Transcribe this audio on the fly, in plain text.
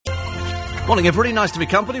Morning, everybody. Nice to be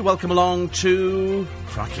company. Welcome along to...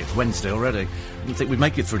 Crikey, it's Wednesday already. I didn't think we'd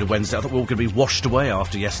make it through to Wednesday. I thought we were all going to be washed away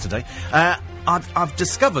after yesterday. I've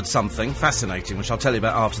discovered something fascinating, which I'll tell you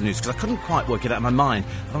about after the news, because I couldn't quite work it out in my mind.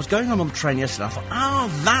 I was going home on the train yesterday, and I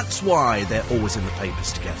thought, that's why they're always in the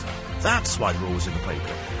papers together. That's why they're always in the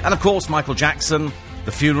paper. And, of course, Michael Jackson,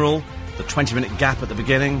 the funeral, the 20-minute gap at the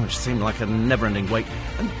beginning, which seemed like a never-ending wait.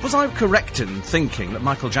 And was I correct in thinking that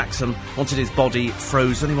Michael Jackson wanted his body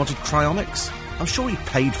frozen, he wanted cryonics? I'm sure he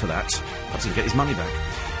paid for that. Perhaps he'll get his money back.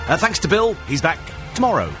 Thanks to Bill, he's back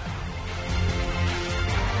tomorrow.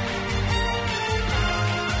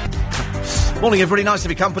 Morning, everybody. Nice to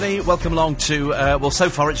be company. Welcome along to, well, so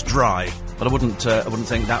far it's dry, but I wouldn't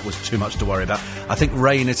think that was too much to worry about. I think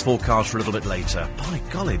rain is forecast for a little bit later. By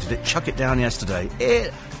golly, did it chuck it down yesterday?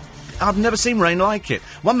 I've never seen rain like it.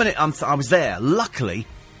 1 minute I was there. Luckily,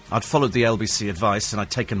 I'd followed the LBC advice and I'd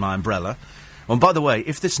taken my umbrella. And by the way,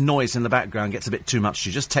 if this noise in the background gets a bit too much,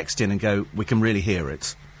 you just text in and go, we can really hear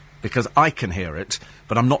it. Because I can hear it,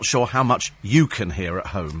 but I'm not sure how much you can hear at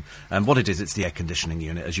home. And what it is, it's the air conditioning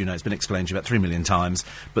unit. As you know, it's been explained to you about 3 million times.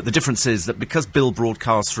 But the difference is that because Bill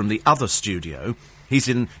broadcasts from the other studio, he's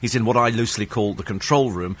in what I loosely call the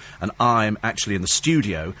control room, and I'm actually in the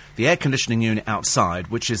studio. The air conditioning unit outside,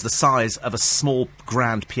 which is the size of a small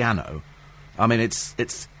grand piano. I mean,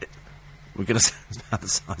 we're going to say it's about the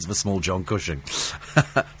size of a small John Cushing.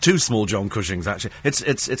 2 small John Cushings, actually.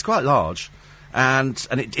 It's quite large. And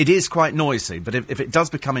it is quite noisy, but if it does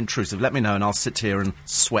become intrusive, let me know and I'll sit here and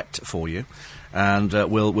sweat for you. And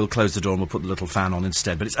we'll close the door and we'll put the little fan on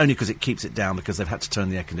instead. But it's only because it keeps it down, because they've had to turn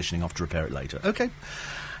the air conditioning off to repair it later. OK.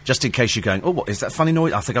 Just in case you're going, oh, what is that funny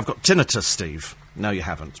noise? I think I've got tinnitus, Steve. No, you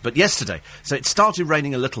haven't. But yesterday, so it started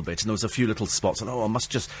raining a little bit and there was a few little spots. And, I must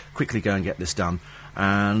just quickly go and get this done.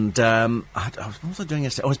 And what was I doing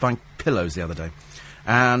yesterday? I was buying pillows the other day.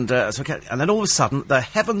 And and then all of a sudden, the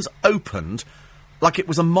heavens opened like it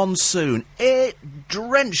was a monsoon. It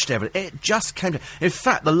drenched everything. It just came down. In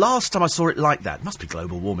fact, the last time I saw it like that, must be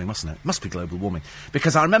global warming, mustn't it? Must be global warming.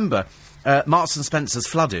 Because I remember Marks and Spencer's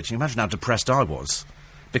flooded. You can imagine how depressed I was.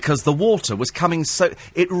 Because the water was coming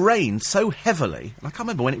it rained so heavily, and I can't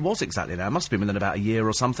remember when it was exactly now, it must have been within about a year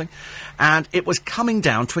or something, and it was coming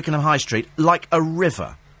down Twickenham High Street like a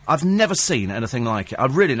river. I've never seen anything like it.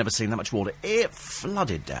 I've really never seen that much water. It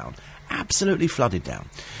flooded down. Absolutely flooded down.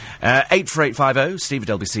 84850,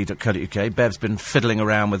 steve@lbc.co.uk. Bev's been fiddling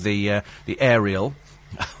around with the aerial,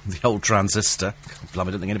 the old transistor. I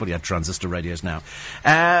don't think anybody had transistor radios now.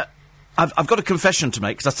 I've got a confession to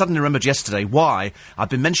make, because I suddenly remembered yesterday why I've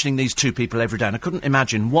been mentioning these two people every day, and I couldn't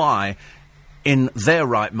imagine why, in their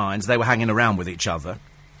right minds, they were hanging around with each other.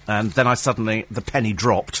 And then the penny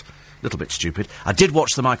dropped. A little bit stupid. I did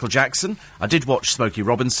watch the Michael Jackson. I did watch Smokey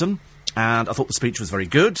Robinson, and I thought the speech was very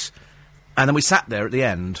good. And then we sat there at the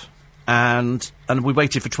end, and we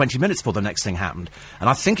waited for 20 minutes before the next thing happened. And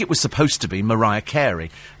I think it was supposed to be Mariah Carey.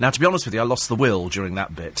 Now, to be honest with you, I lost the will during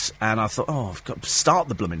that bit, and I thought, I've got to start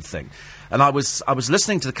the blooming thing. And I was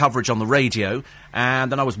listening to the coverage on the radio,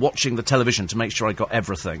 and then I was watching the television to make sure I got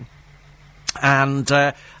everything. And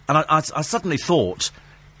I suddenly thought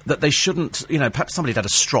that they shouldn't, perhaps somebody had a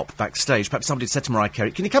strop backstage. Perhaps somebody said to Mariah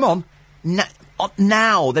Carey, can you come on?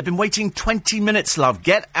 Now! They've been waiting 20 minutes, love.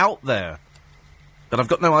 Get out there. But I've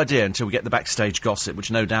got no idea until we get the backstage gossip, which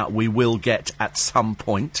no doubt we will get at some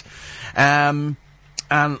point. And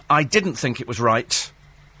I didn't think it was right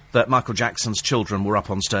that Michael Jackson's children were up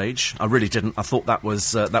on stage. I really didn't. I thought that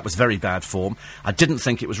was very bad form. I didn't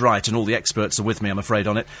think it was right, and all the experts are with me, I'm afraid,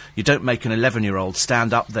 on it. You don't make an 11-year-old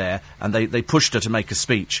stand up there, and they pushed her to make a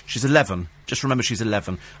speech. She's 11. Just remember she's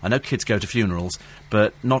 11. I know kids go to funerals,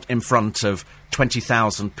 but not in front of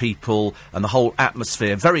 20,000 people and the whole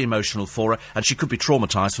atmosphere. Very emotional for her, and she could be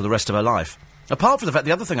traumatised for the rest of her life. Apart from the fact,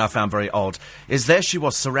 the other thing I found very odd is there she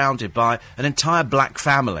was surrounded by an entire black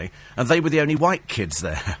family, and they were the only white kids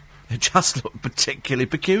there. It just looked particularly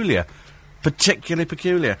peculiar. Particularly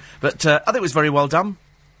peculiar. But I think it was very well done.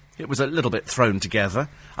 It was a little bit thrown together.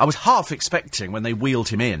 I was half expecting, when they wheeled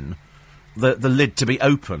him in, the lid to be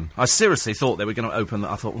open. I seriously thought they were going to open...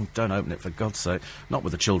 I thought, don't open it, for God's sake. Not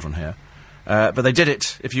with the children here. But they did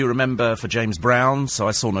it, if you remember, for James Brown, so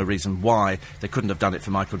I saw no reason why they couldn't have done it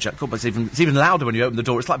for Michael Jackson. But it's even louder when you open the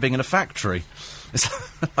door. It's like being in a factory. It's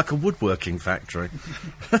like a woodworking factory.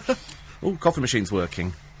 Oh, coffee machine's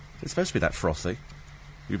working. It's supposed to be that frothy.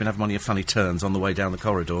 You've been having one of your funny turns on the way down the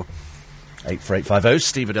corridor. 84850,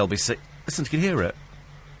 steve@lbc. Listen, you can hear it.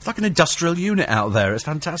 It's like an industrial unit out there. It's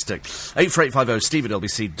fantastic. 84850,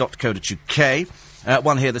 steve@lbc.co.uk.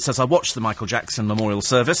 One here that says, I watched the Michael Jackson memorial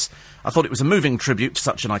service. I thought it was a moving tribute to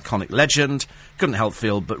such an iconic legend. Couldn't help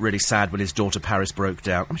feel but really sad when his daughter Paris broke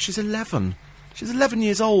down. I mean, she's 11. She's 11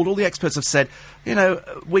 years old. All the experts have said, you know,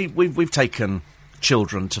 we've taken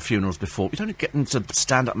children to funerals before. We don't get them to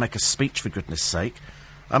stand up and make a speech, for goodness sake.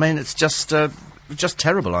 I mean, it's just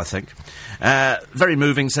terrible, I think. Very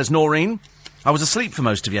moving, says Noreen. I was asleep for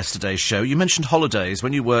most of yesterday's show. You mentioned holidays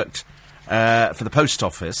when you worked for the post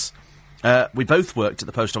office. We both worked at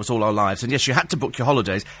the post office all our lives, and yes, you had to book your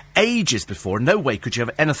holidays ages before. No way could you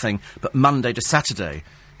have anything but Monday to Saturday.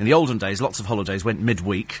 In the olden days, lots of holidays went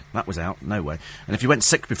midweek. That was out, no way. And if you went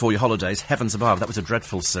sick before your holidays, heavens above, that was a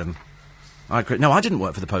dreadful sin. I agree. No, I didn't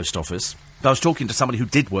work for the post office. But I was talking to somebody who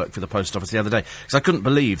did work for the post office the other day, because I couldn't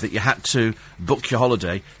believe that you had to book your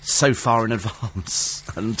holiday so far in advance.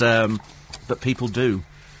 And, but people do.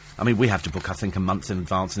 I mean, we have to book, I think, a month in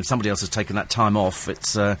advance, and if somebody else has taken that time off,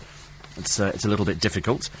 it's a little bit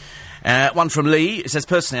difficult. One from Lee. It says,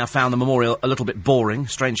 personally, I found the memorial a little bit boring.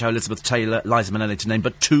 Strange how Elizabeth Taylor, Liza Minnelli to name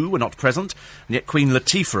but two, were not present. And yet Queen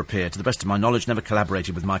Latifah appeared. To the best of my knowledge, never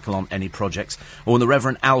collaborated with Michael on any projects. Or when the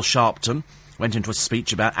Reverend Al Sharpton went into a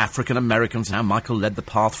speech about African Americans and how Michael led the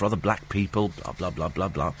path for other black people, blah, blah, blah, blah,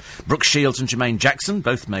 blah. Brooke Shields and Jermaine Jackson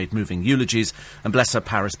both made moving eulogies, and bless her,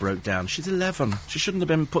 Paris broke down. She's 11. She shouldn't have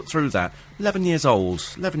been put through that. 11 years old.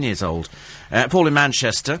 11 years old. Paul in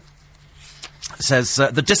Manchester says,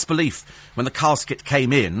 the disbelief when the casket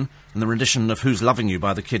came in and the rendition of Who's Loving You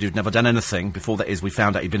by the kid who'd never done anything. Before that is, we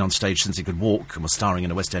found out he'd been on stage since he could walk and was starring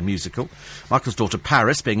in a West End musical. Michael's daughter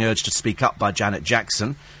Paris being urged to speak up by Janet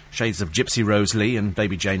Jackson. Shades of Gypsy Rose Lee and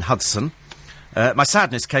Baby Jane Hudson. My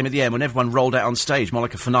sadness came at the end when everyone rolled out on stage, more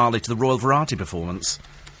like a finale to the Royal Variety performance.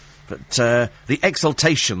 But the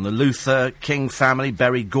exaltation, the Luther King family,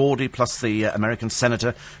 Berry Gordy, plus the American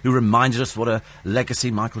senator who reminded us what a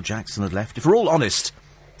legacy Michael Jackson had left. If we're all honest,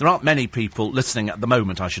 there aren't many people listening at the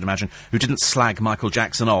moment, I should imagine, who didn't slag Michael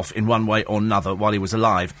Jackson off in one way or another while he was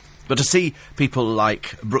alive. But to see people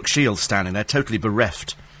like Brooke Shields standing there, totally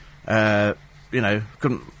bereft, couldn't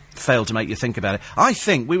fail to make you think about it. I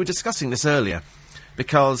think, we were discussing this earlier,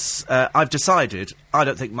 because I've decided I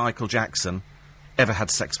don't think Michael Jackson ever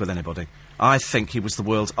had sex with anybody. I think he was the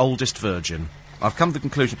world's oldest virgin. I've come to the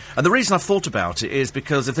conclusion. And the reason I've thought about it is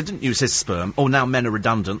because if they didn't use his sperm, now men are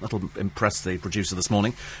redundant, that'll impress the producer this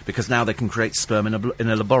morning, because now they can create sperm in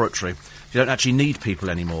a laboratory. You don't actually need people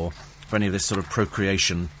anymore for any of this sort of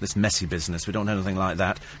procreation, this messy business. We don't have anything like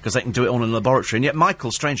that, because they can do it all in a laboratory. And yet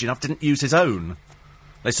Michael, strangely enough, didn't use his own.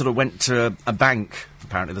 They sort of went to a bank.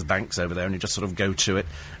 Apparently there's banks over there, and you just sort of go to it,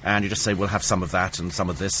 and you just say, we'll have some of that and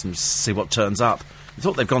some of this, and see what turns up. You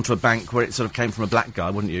thought they'd gone to a bank where it sort of came from a black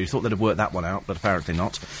guy, wouldn't you? You thought they'd have worked that one out, but apparently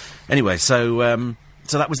not. Anyway, so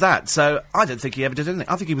that was that. So I don't think he ever did anything.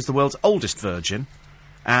 I think he was the world's oldest virgin.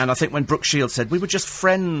 And I think when Brooke Shields said, we were just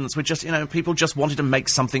friends, we just, people just wanted to make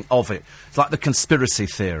something of it. It's like the conspiracy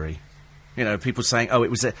theory. People saying, it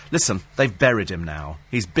was a... Listen, they've buried him now.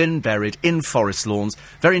 He's been buried in Forest Lawns,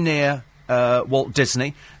 very near Walt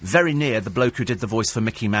Disney, very near the bloke who did the voice for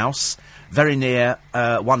Mickey Mouse, very near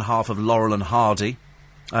one half of Laurel and Hardy,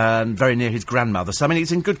 and very near his grandmother. So, I mean,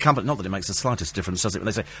 he's in good company. Not that it makes the slightest difference, does it, when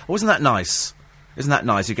they say, isn't that nice? Isn't that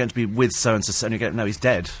nice? You're going to be with so-and-so, and you go, no, he's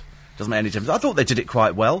dead. Doesn't make any difference. I thought they did it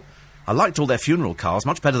quite well. I liked all their funeral cars,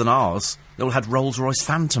 much better than ours. They all had Rolls-Royce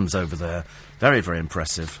Phantoms over there. Very, very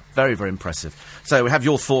impressive. Very, very impressive. So, we have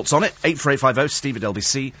your thoughts on it. 84850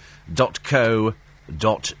 steve@lbc.co.uk.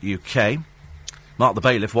 Mark the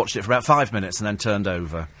bailiff watched it for about 5 minutes and then turned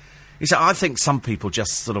over. He said, I think some people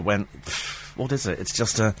just sort of went, what is it? It's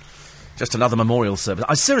just another memorial service.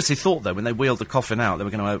 I seriously thought, though, when they wheeled the coffin out, they were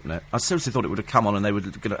going to open it. I seriously thought it would have come on and they were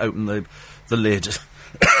going to open the lid.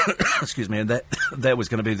 Excuse me, and there was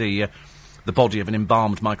going to be the body of an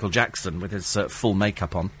embalmed Michael Jackson with his full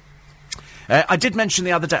makeup on. I did mention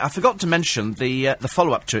the other day, I forgot to mention the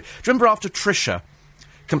follow-up to it. Do you remember after Trisha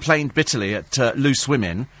complained bitterly at Loose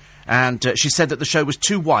Women, and she said that the show was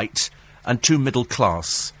too white and too middle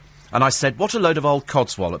class? And I said, what a load of old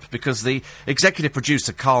codswallop, because the executive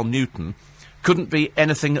producer, Carl Newton, couldn't be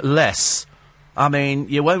anything less. I mean,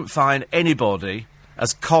 you won't find anybody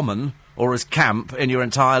as common or as camp in your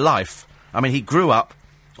entire life. I mean, he grew up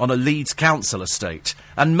on a Leeds council estate,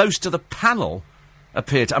 and most of the panel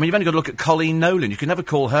appeared to... I mean, you've only got to look at Colleen Nolan. You can never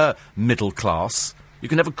call her middle class. You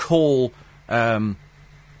can never call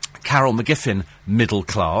Carol McGiffin middle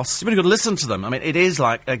class. You've only got to listen to them. I mean, it is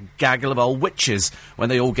like a gaggle of old witches when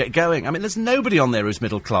they all get going. I mean, there's nobody on there who's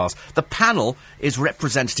middle class. The panel is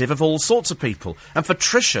representative of all sorts of people. And for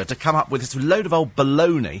Trisha to come up with this load of old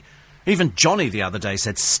baloney... Even Johnny the other day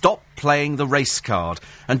said, stop playing the race card.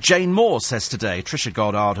 And Jane Moore says today Trisha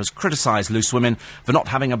Goddard has criticised Loose Women for not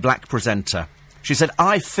having a black presenter. She said,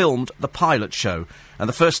 I filmed the pilot show and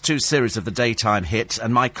the first 2 series of the daytime hit,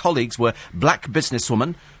 and my colleagues were black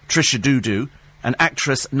businesswoman Trisha Doodoo and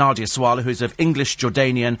actress Nadia Swala, who's of English,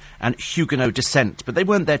 Jordanian and Huguenot descent. But they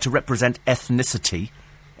weren't there to represent ethnicity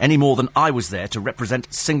any more than I was there to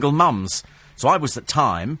represent single mums. So I was at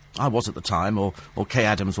the time, or Kay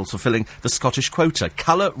Adams was fulfilling the Scottish quota.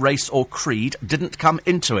 Colour, race or creed didn't come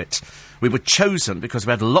into it. We were chosen because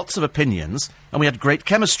we had lots of opinions and we had great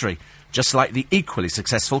chemistry, just like the equally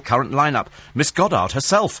successful current lineup. Miss Goddard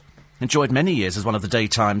herself enjoyed many years as one of the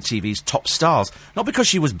daytime TV's top stars, not because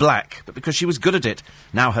she was black, but because she was good at it.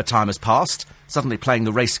 Now her time has passed. Suddenly playing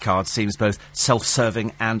the race card seems both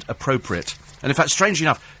self-serving and appropriate. And in fact, strangely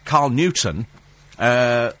enough, Carl Newton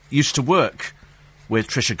used to work with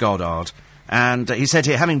Trisha Goddard, and he said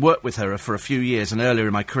here, having worked with her for a few years and earlier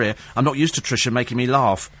in my career, I'm not used to Trisha making me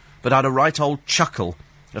laugh, but I had a right old chuckle.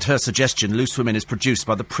 At her suggestion, Loose Women is produced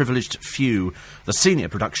by the privileged few. The senior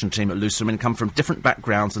production team at Loose Women come from different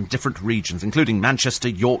backgrounds and different regions, including Manchester,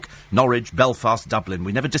 York, Norwich, Belfast, Dublin.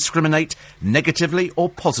 We never discriminate negatively or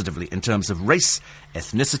positively in terms of race,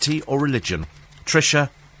 ethnicity or religion. Trisha,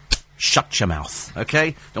 shut your mouth,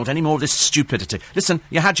 OK? Don't want any more of this stupidity. Listen,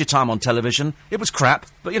 you had your time on television. It was crap,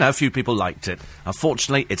 but, you know, a few people liked it.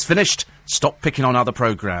 Unfortunately, it's finished. Stop picking on other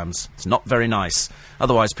programmes. It's not very nice.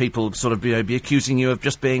 Otherwise, people sort of be accusing you of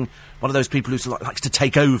just being one of those people who likes to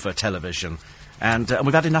take over television. And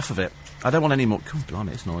we've had enough of it. I don't want any more... God,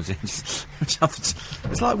 blimey, it's noisy. It's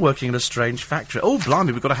like working in a strange factory. Oh,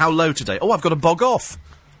 blimey, we've got a how low today. Oh, I've got to bog off.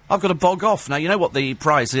 Now, you know what the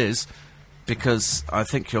prize is? Because I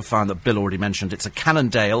think you'll find that Bill already mentioned it's a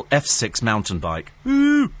Cannondale F6 mountain bike.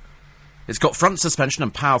 Woo! It's got front suspension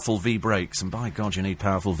and powerful V-brakes, and by God, you need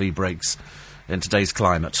powerful V-brakes in today's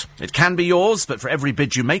climate. It can be yours, but for every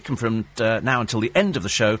bid you make, and from now until the end of the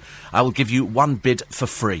show, I will give you 1 bid for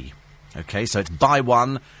free. OK, so it's buy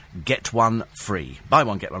one, get one free. Buy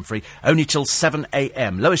one, get one free. Only till 7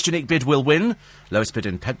 a.m. Lowest unique bid will win. Lowest bid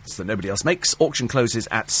in pence that nobody else makes. Auction closes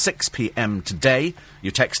at 6 p.m. today.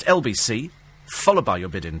 You text LBC, followed by your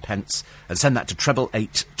bid in pence, and send that to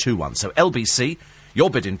 88821. So LBC, your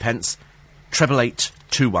bid in pence,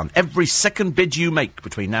 88821. Every second bid you make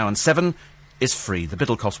between now and 7 is free. The bid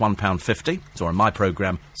will cost £1.50, or on my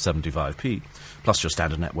programme, 75p, plus your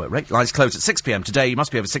standard network rate. Lines close at 6 p.m. today. You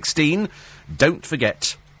must be over 16. Don't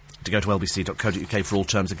forget to go to lbc.co.uk for all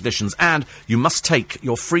terms and conditions, and you must take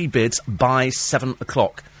your free bids by 7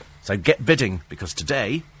 o'clock. So get bidding, because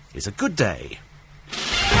today is a good day.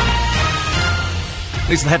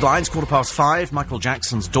 These are the headlines. 5:15. Michael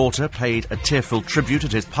Jackson's daughter paid a tearful tribute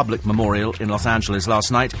at his public memorial in Los Angeles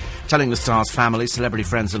last night, telling the star's family, celebrity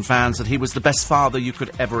friends and fans that he was the best father you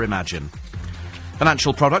could ever imagine.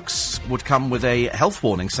 Financial products would come with a health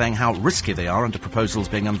warning saying how risky they are under proposals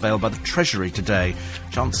being unveiled by the Treasury today.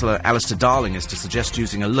 Chancellor Alistair Darling is to suggest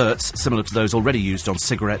using alerts similar to those already used on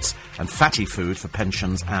cigarettes and fatty food for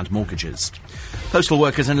pensions and mortgages. Postal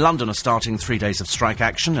workers in London are starting 3 days of strike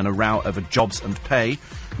action in a row over jobs and pay,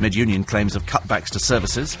 amid union claims of cutbacks to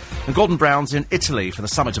services. And Gordon Brown's in Italy for the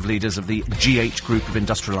summit of leaders of the G8 group of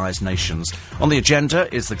industrialised nations. On the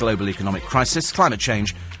agenda is the global economic crisis, climate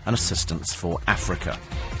change and assistance for Africa.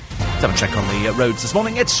 Let's have a check on the roads this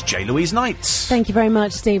morning. It's J. Louise Knight. Thank you very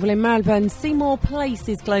much, Steve. Well, in Marylebone, Seymour Place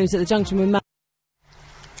is closed at the junction with...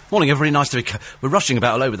 Morning, everybody. Nice to be... We're rushing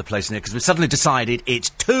about all over the place in here because we've suddenly decided it's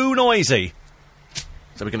too noisy.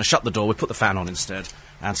 So we're going to shut the door. We'll put the fan on instead.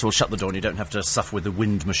 And so we'll shut the door and you don't have to suffer with the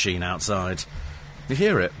wind machine outside. You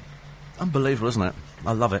hear it? Unbelievable, isn't it?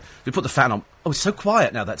 I love it. We put the fan on. Oh, it's so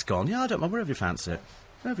quiet now that's gone. Yeah, I don't mind. Wherever you fancy it.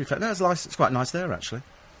 Wherever you fancy it. No, it's nice. It's quite nice there, actually.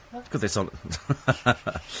 Good this on.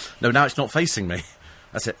 No, now it's not facing me.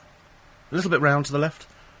 That's it. A little bit round to the left.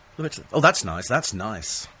 A bit to... Oh, that's nice. That's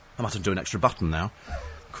nice. I might have to do an extra button now.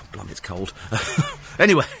 God, blimey, it's cold.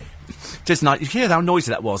 Anyway, it is nice. You hear how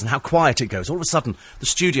noisy that was and how quiet it goes. All of a sudden, the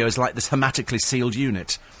studio is like this hermetically sealed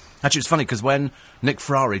unit. Actually, it's funny because when Nick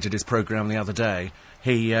Ferrari did his programme the other day,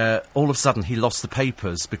 he all of a sudden he lost the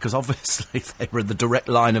papers because obviously they were in the direct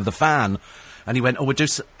line of the fan. And he went,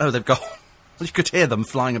 they've gone. You could hear them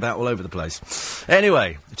flying about all over the place.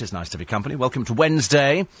 Anyway, it is nice to be company. Welcome to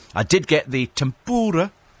Wednesday. I did get the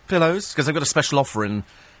tempura pillows, because they've got a special offer in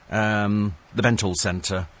the Bentall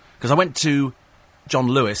Centre. Because I went to John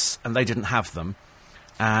Lewis, and they didn't have them.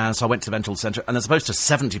 And so I went to the Bentall Centre, and as opposed to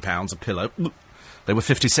 £70 a pillow, they were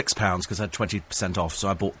 £56 because I had 20% off, so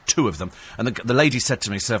I bought 2 of them. And the lady said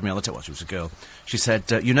to me, served me on the table, well, she was a girl, she said,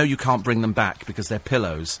 you know you can't bring them back because they're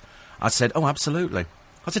pillows. I said, oh, absolutely.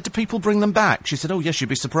 I said, do people bring them back? She said, oh, yes, you'd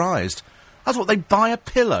be surprised. That's what, they buy a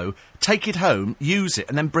pillow, take it home, use it,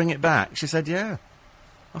 and then bring it back. She said, yeah.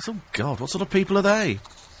 I said, oh, God, what sort of people are they?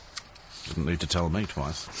 Didn't need to tell me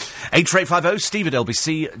twice. 84850 steve at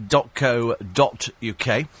lbc.co.uk.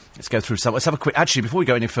 Let's go through some. Let's have a quick... Actually, before we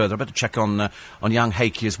go any further, I better check on young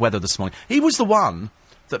Hakey's weather this morning. He was the one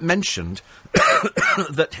that mentioned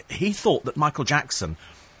that he thought that Michael Jackson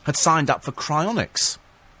had signed up for cryonics,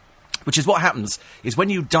 which is what happens is when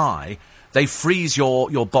you die, they freeze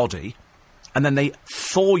your body, and then they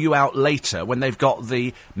thaw you out later when they've got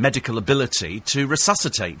the medical ability to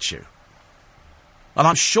resuscitate you. And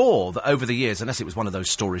I'm sure that over the years, unless it was one of those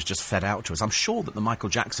stories just fed out to us, I'm sure that the Michael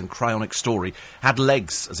Jackson cryonic story had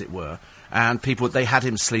legs, as it were, and they had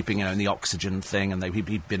him sleeping, in the oxygen thing, and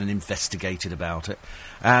he'd been investigated about it.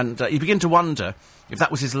 And you begin to wonder if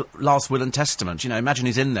that was his last will and testament. Imagine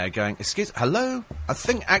he's in there going, hello? I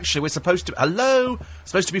think actually we're supposed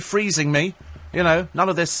to be freezing me. None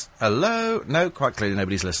of this, hello? No, quite clearly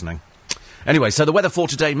nobody's listening. Anyway, so the weather for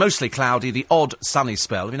today, mostly cloudy, the odd sunny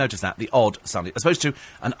spell. Have you noticed that? The odd sunny. As opposed to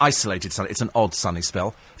an isolated sunny, it's an odd sunny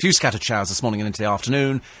spell. A few scattered showers this morning and into the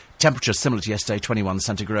afternoon. Temperature similar to yesterday, 21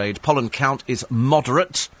 centigrade. Pollen count is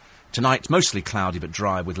moderate. Tonight, mostly cloudy but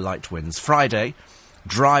dry with light winds. Friday,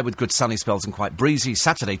 dry with good sunny spells and quite breezy.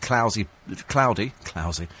 Saturday, cloudy with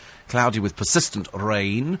persistent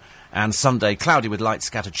rain. And Sunday, cloudy with light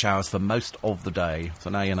scattered showers for most of the day. So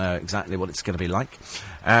now you know exactly what it's going to be like.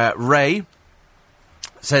 Ray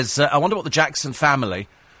says, I wonder what the Jackson family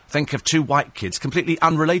think of two white kids completely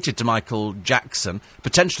unrelated to Michael Jackson,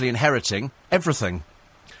 potentially inheriting everything.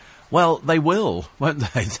 Well, they will, won't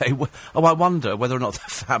they? They will. Oh, I wonder whether or not the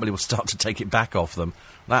family will start to take it back off them.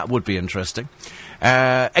 That would be interesting.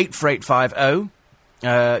 84850.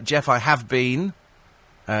 Jeff, I have been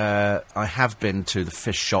to the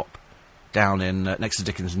fish shop down in next to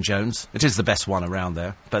Dickens and Jones. It is the best one around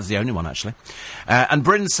there, but it's the only one, actually. And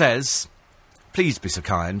Bryn says, please be so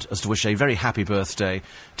kind as to wish a very happy birthday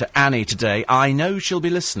to Annie today. I know she'll be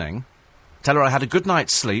listening. Tell her I had a good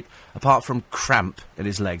night's sleep, apart from cramp in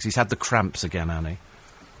his legs. He's had the cramps again, Annie.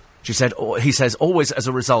 He says, always as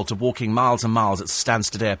a result of walking miles and miles at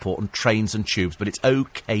Stansted Airport on trains and tubes, but it's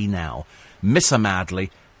okay now. Miss her madly.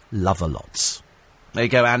 Love her lots. There you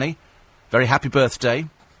go, Annie. Very happy birthday.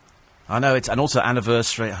 I know and also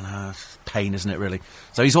anniversary. I know, it's pain, isn't it, really?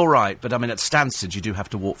 So he's all right, but, at Stansted you do have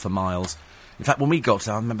to walk for miles. In fact, when we got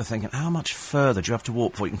there, I remember thinking, how much further do you have to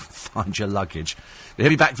walk before you can find your luggage? He'll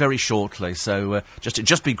be back very shortly, so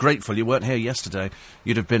just be grateful you weren't here yesterday.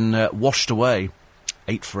 You'd have been washed away.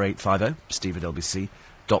 84850, steve at lbc.co.uk.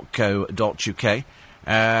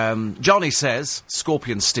 Johnny says,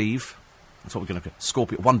 Scorpion Steve... That's what we're going to...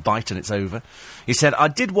 Scorpion, one bite and it's over. He said, I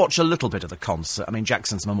did watch a little bit of the concert.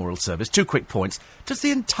 Jackson's memorial service. 2 quick points. Does the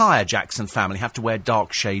entire Jackson family have to wear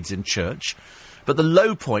dark shades in church? But the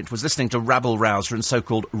low point was listening to rabble-rouser and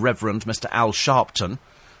so-called Reverend Mr. Al Sharpton.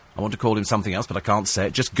 I want to call him something else, but I can't say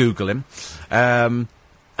it. Just Google him. And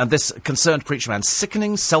this concerned preacher man,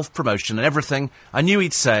 sickening self-promotion and everything. I knew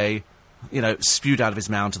he'd say... spewed out of his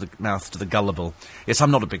mouth to the gullible. Yes,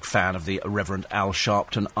 I'm not a big fan of the Reverend Al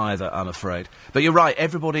Sharpton either, I'm afraid. But you're right,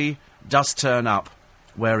 everybody does turn up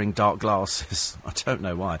wearing dark glasses. I don't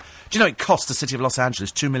know why. Do you know it cost the city of Los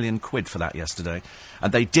Angeles £2 million for that yesterday?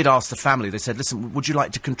 And they did ask the family, they said, listen, would you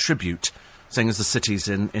like to contribute, seeing as the city's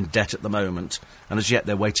in debt at the moment, and as yet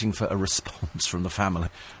they're waiting for a response from the family.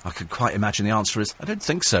 I could quite imagine the answer is, I don't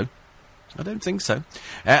think so. I don't think so.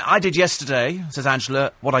 I did yesterday, says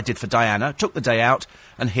Angela, what I did for Diana. Took the day out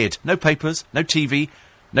and hid. No papers, no TV,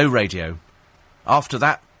 no radio. After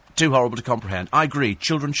that, too horrible to comprehend. I agree,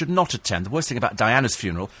 children should not attend. The worst thing about Diana's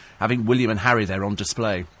funeral, having William and Harry there on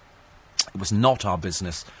display. It was not our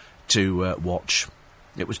business to watch.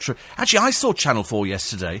 It was true. Actually, I saw Channel 4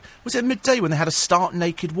 yesterday. Was it midday when they had a stark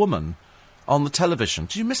naked woman on the television?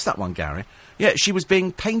 Did you miss that one, Gary? Yeah, she was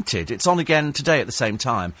being painted. It's on again today at the same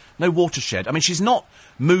time. No watershed. She's not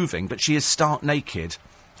moving, but she is stark naked.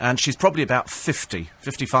 And she's probably about 50,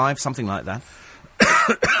 55, something like that.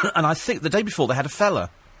 And I think the day before they had a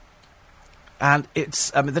fella. And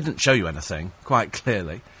it's... they didn't show you anything, quite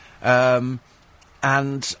clearly. And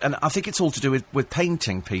I think it's all to do with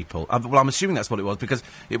painting people. Well, I'm assuming that's what it was, because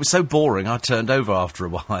it was so boring I turned over after a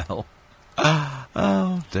while.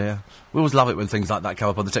 Oh, dear. We always love it when things like that come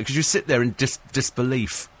up on the tape, because you sit there in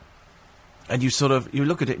disbelief. And you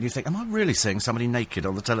look at it and you think, am I really seeing somebody naked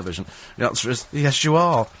on the television? The answer is, yes, you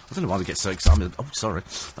are. I don't know why we get so excited. Oh, sorry.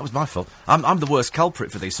 That was my fault. I'm the worst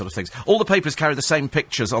culprit for these sort of things. All the papers carry the same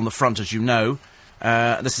pictures on the front, as you know.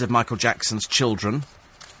 This is of Michael Jackson's children,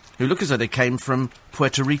 who look as though they came from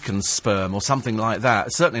Puerto Rican sperm or something like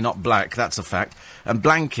that. Certainly not black, that's a fact. And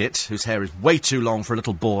Blanket, whose hair is way too long for a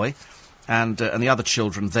little boy, and the other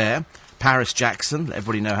children there. Paris Jackson, let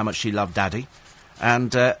everybody know how much she loved Daddy.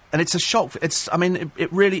 And it's a shock.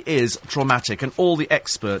 It really is traumatic, and all the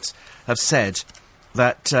experts have said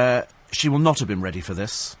that she will not have been ready for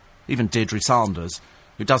this. Even Deirdre Sanders,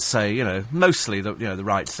 who does say, mostly the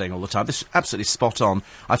right thing all the time. This is absolutely spot on.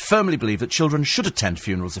 I firmly believe that children should attend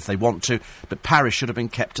funerals if they want to, but Paris should have been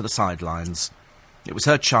kept to the sidelines. It was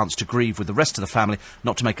her chance to grieve with the rest of the family,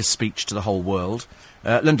 not to make a speech to the whole world.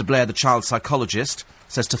 Linda Blair, the child psychologist,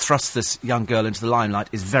 says to thrust this young girl into the limelight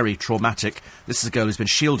is very traumatic. This is a girl who's been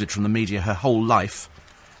shielded from the media her whole life,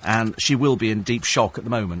 and she will be in deep shock at the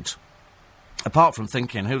moment. Apart from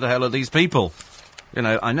thinking, who the hell are these people?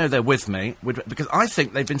 I know they're with me, because I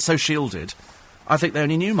think they've been so shielded. I think they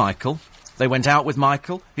only knew Michael. They went out with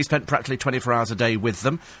Michael. He spent practically 24 hours a day with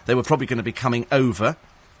them. They were probably going to be coming over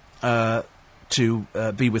to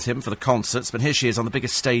be with him for the concerts, but here she is on the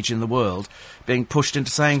biggest stage in the world, being pushed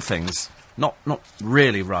into saying things. Not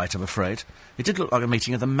really right, I'm afraid. It did look like a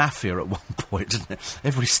meeting of the mafia at one point, didn't it?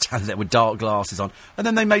 Everybody standing there with dark glasses on. And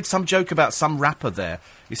then they made some joke about some rapper there.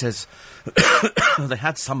 He says, they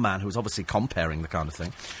had some man who was obviously comparing the kind of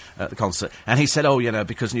thing at the concert. And he said,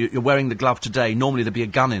 because you're wearing the glove today, normally there'd be a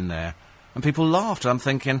gun in there. And people laughed, and I'm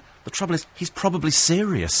thinking, the trouble is, he's probably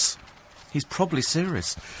serious. He's probably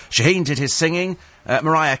serious. Shaheen did his singing.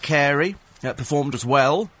 Mariah Carey performed as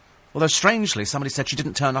well. Although, strangely, somebody said she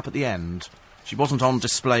didn't turn up at the end. She wasn't on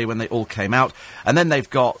display when they all came out. And then they've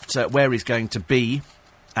got where he's going to be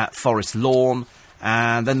at Forest Lawn.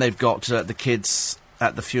 And then they've got the kids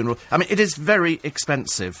at the funeral. It is very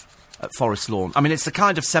expensive at Forest Lawn. It's the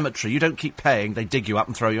kind of cemetery you don't keep paying, they dig you up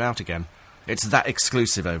and throw you out again. It's that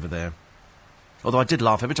exclusive over there. Although I did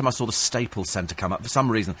laugh every time I saw the Staples Centre come up. For some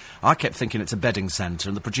reason, I kept thinking it's a bedding centre,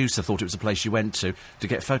 and the producer thought it was a place you went to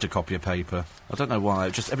get photocopier paper. I don't know why.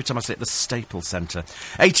 Just every time I see it, the Staples Centre.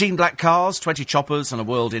 18 black cars, 20 choppers, and a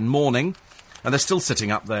world in mourning. And they're still sitting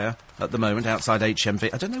up there at the moment outside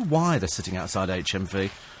HMV. I don't know why they're sitting outside HMV.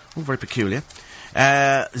 All very peculiar.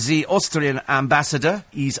 The Austrian ambassador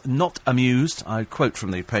is not amused, I quote from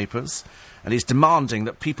the papers, and he's demanding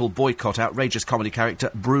that people boycott outrageous comedy character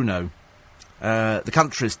Bruno. The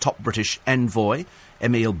country's top British envoy,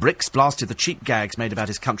 Emile Brix, blasted the cheap gags made about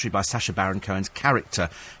his country by Sacha Baron Cohen's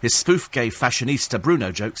character. His spoof gay fashionista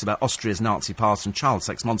Bruno jokes about Austria's Nazi past and child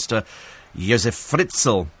sex monster Josef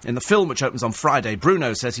Fritzl. In the film, which opens on Friday,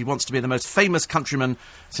 Bruno says he wants to be the most famous countryman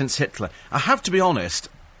since Hitler. I have to be honest,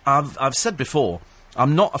 I've said before,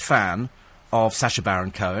 I'm not a fan of Sacha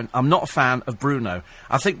Baron Cohen. I'm not a fan of Bruno.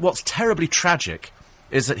 I think what's terribly tragic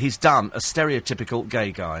is that he's done a stereotypical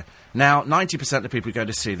gay guy. Now, 90% of people who go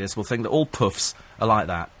to see this will think that all puffs are like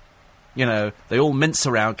that. They all mince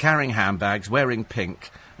around, carrying handbags, wearing pink,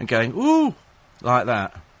 and going, ooh, like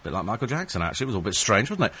that. A bit like Michael Jackson, actually. It was all a bit strange,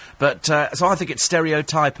 wasn't it? But, so I think it's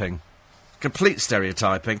stereotyping. Complete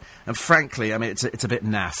stereotyping. And frankly, it's a bit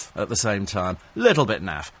naff at the same time. Little bit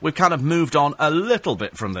naff. We've kind of moved on a little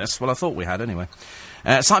bit from this. Well, I thought we had, anyway.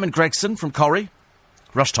 Simon Gregson from Corrie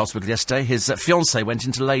rushed to hospital yesterday. His fiancée went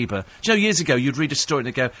into labour. Do you know, years ago, you'd read a story and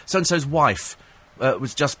they'd go, so-and-so's wife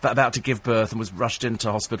was just about to give birth and was rushed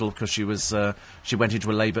into hospital because she went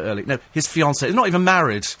into a labour early. No, his fiancée, not even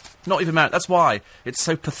married. Not even married. That's why it's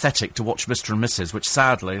so pathetic to watch Mr. and Mrs., which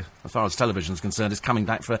sadly, as far as television's concerned, is coming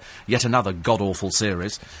back for yet another god-awful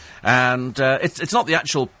series. And it's not the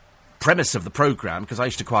actual premise of the programme, because I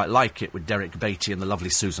used to quite like it with Derek Beatty and the lovely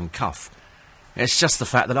Susan Cuff. It's just the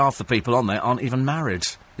fact that half the people on there aren't even married.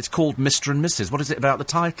 It's called Mr. and Mrs. What is it about the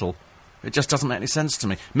title? It just doesn't make any sense to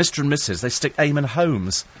me. Mr. and Mrs. They stick Eamon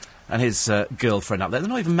Holmes and his girlfriend up there. They're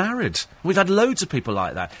not even married. We've had loads of people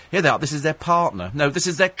like that. Here they are. This is their partner. No, this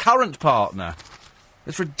is their current partner.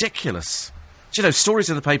 It's ridiculous. Do you know, stories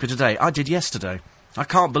in the paper today, I did yesterday. I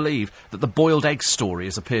can't believe that the boiled egg story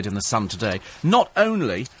has appeared in the Sun today. Not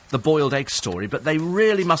only the boiled egg story, but they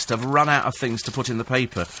really must have run out of things to put in the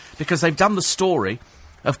paper, because they've done the story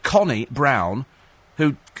of Connie Brown,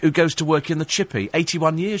 who goes to work in the chippy.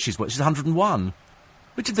 81 years she's worked. She's 101.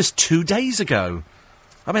 We did this 2 days ago.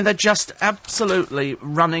 They're just absolutely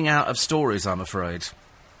running out of stories, I'm afraid.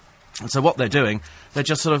 And so what they're doing, they're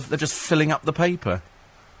just filling up the paper.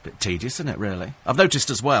 Bit tedious, isn't it, really? I've noticed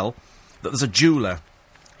as well that there's a jeweller.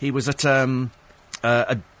 He was at a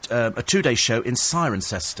 2-day show in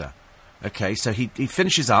Cirencester. OK, so he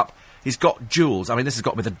finishes up. He's got jewels. This has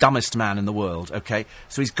got to be the dumbest man in the world, OK?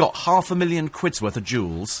 So he's got £500,000 worth of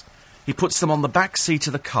jewels. He puts them on the back seat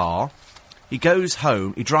of the car. He goes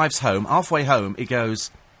home. He drives home. Halfway home, he goes,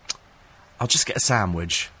 I'll just get a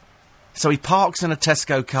sandwich. So he parks in a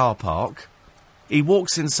Tesco car park. He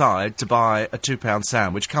walks inside to buy a £2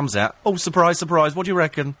 sandwich, comes out. Oh, surprise, surprise, what do you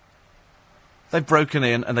reckon? They've broken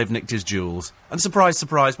in and they've nicked his jewels. And surprise,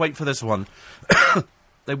 surprise, wait for this one.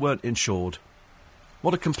 They weren't insured.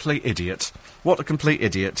 What a complete idiot. What a complete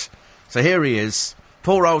idiot. So here he is.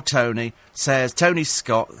 Poor old Tony says, Tony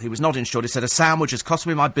Scott, he was not insured. He said, a sandwich has cost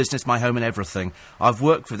me my business, my home and everything. I've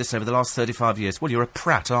worked for this over the last 35 years. Well, you're a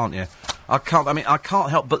prat, aren't you? I can't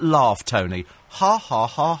help but laugh, Tony. Ha, ha,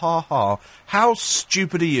 ha, ha, ha. How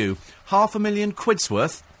stupid are you? £500,000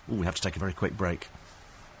 worth? Ooh, we have to take a very quick break.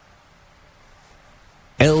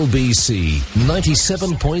 LBC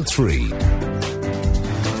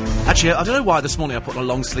 97.3. Actually, I don't know why this morning I put on a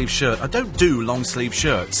long-sleeve shirt. I don't do long-sleeve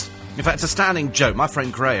shirts. In fact, it's a standing joke. My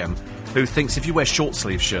friend Graham, who thinks if you wear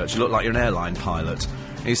short-sleeve shirts, you look like you're an airline pilot.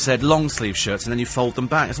 He said long-sleeve shirts and then you fold them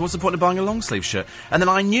back. I said, what's the point of buying a long-sleeve shirt? And then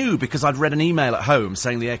I knew, because I'd read an email at home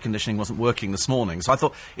saying the air conditioning wasn't working this morning. So I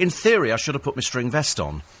thought, in theory, I should have put my string vest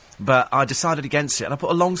on. But I decided against it and I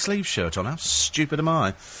put a long-sleeve shirt on. How stupid am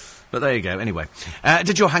I? But there you go. Anyway.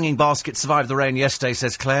 Did your hanging basket survive the rain yesterday,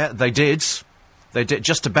 says Claire? They did. They did.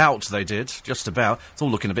 Just about, they did. Just about. It's all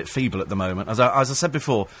looking a bit feeble at the moment. As I said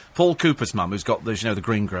before, Paul Cooper's mum, who's got the, the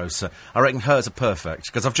greengrocer, I reckon hers are perfect,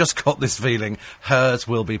 because I've just got this feeling hers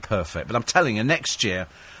will be perfect. But I'm telling you, next year,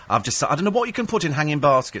 I don't know what you can put in hanging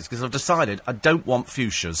baskets, because I've decided I don't want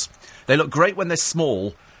fuchsias. They look great when they're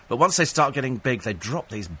small, but once they start getting big, they drop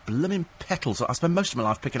these blooming petals. I spend most of my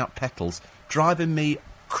life picking up petals, driving me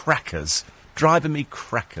crackers. Driving me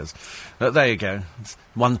crackers. There you go.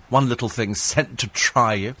 One little thing sent to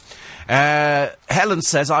try you. Helen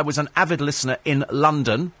says, I was an avid listener in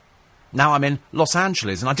London. Now I'm in Los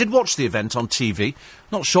Angeles. And I did watch the event on TV.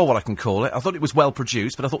 Not sure what I can call it. I thought it was well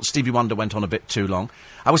produced, but I thought Stevie Wonder went on a bit too long.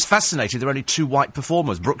 I was fascinated. There were only two white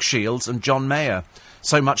performers, Brooke Shields and John Mayer.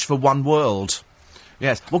 So much for one world.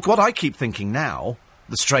 Yes. Well, what I keep thinking now,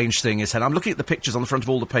 the strange thing is, Helen, I'm looking at the pictures on the front of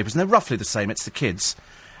all the papers, and they're roughly the same. It's the kids.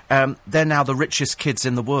 They're now the richest kids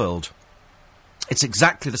in the world. It's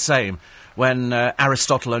exactly the same when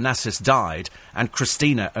Aristotle Onassis died and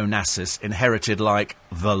Christina Onassis inherited, like,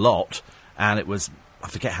 the lot, and it was, I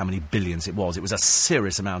forget how many billions it was. It was a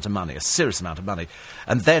serious amount of money,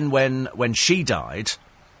 And then when she died,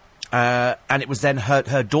 and it was then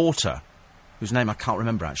her daughter, whose name I can't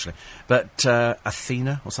remember, actually, but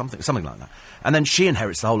Athena or something like that. And then she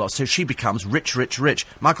inherits the whole lot, so she becomes rich, rich, rich.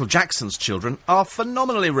 Michael Jackson's children are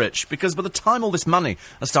phenomenally rich, because by the time all this money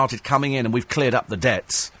has started coming in and we've cleared up the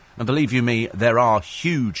debts, and believe you me, there are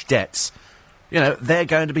huge debts, they're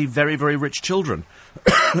going to be very, very rich children.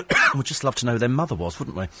 We'd just love to know who their mother was,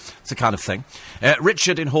 wouldn't we? It's the kind of thing.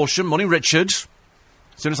 Richard in Horsham. Morning, Richard. As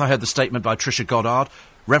soon as I heard the statement by Tricia Goddard,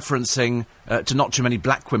 referencing to not too many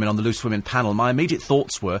black women on the Loose Women panel, my immediate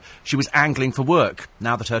thoughts were she was angling for work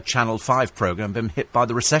now that her Channel 5 programme had been hit by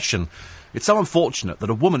the recession. It's so unfortunate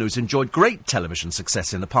that a woman who's enjoyed great television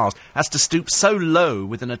success in the past has to stoop so low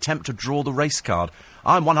with an attempt to draw the race card.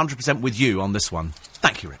 I'm 100% with you on this one.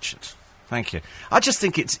 Thank you, Richard. Thank you. I just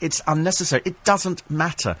think it's unnecessary. It doesn't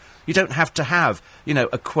matter. You don't have to have,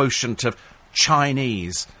 a quotient of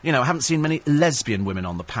Chinese. I haven't seen many lesbian women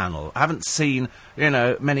on the panel. I haven't seen,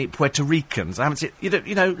 many Puerto Ricans. I haven't seen,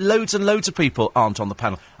 loads and loads of people aren't on the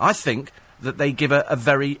panel. I think that they give a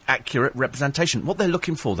very accurate representation. What they're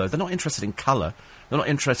looking for, though, they're not interested in colour. They're not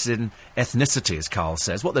interested in ethnicity, as Carl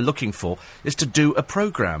says. What they're looking for is to do a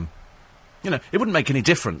programme. It wouldn't make any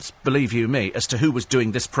difference, believe you me, as to who was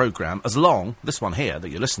doing this programme, this one here that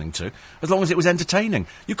you're listening to, as long as it was entertaining.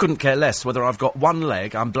 You couldn't care less whether I've got one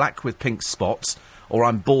leg, I'm black with pink spots, or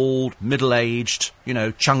I'm bald, middle-aged,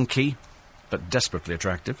 chunky, but desperately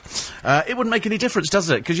attractive. It wouldn't make any difference, does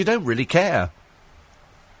it? Because you don't really care.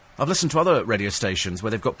 I've listened to other radio stations where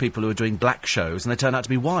they've got people who are doing black shows and they turn out to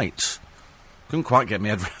be white. Couldn't quite get me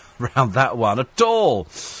head around that one at all.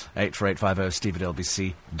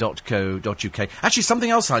 84850steve@lbc.co.uk. Actually,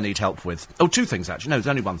 something else I need help with. Oh, two things, actually. No, there's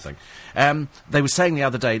only one thing. They were saying the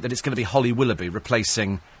other day that it's going to be Holly Willoughby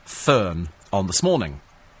replacing Fern on This Morning.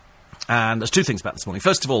 And there's two things about This Morning.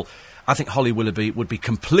 First of all, I think Holly Willoughby would be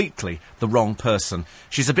completely the wrong person.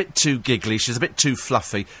 She's a bit too giggly. She's a bit too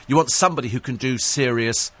fluffy. You want somebody who can do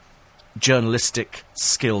serious journalistic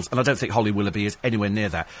skills, and I don't think Holly Willoughby is anywhere near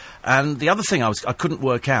that. And the other thing I couldn't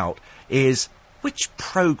work out is which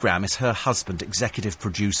programme is her husband executive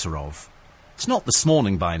producer of? It's not This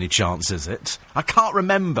Morning by any chance, is it? I can't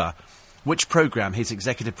remember which programme he's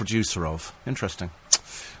executive producer of. Interesting.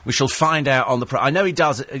 We shall find out on the... I know he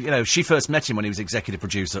does... she first met him when he was executive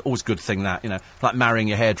producer. Always a good thing that, like marrying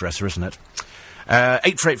your hairdresser, isn't it?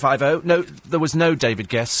 84850. No, there was no David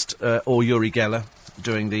Guest or Uri Geller.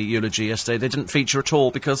 doing the eulogy yesterday, they didn't feature at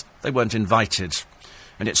all because they weren't invited.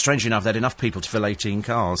 And yet, strangely enough, they had enough people to fill 18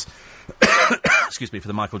 cars. Excuse me, for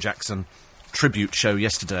the Michael Jackson tribute show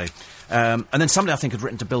yesterday. And then somebody, I think, had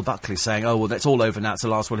written to Bill Buckley saying, oh, well, that's all over now, it's the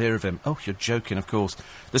last we'll hear of him. Oh, you're joking, of course.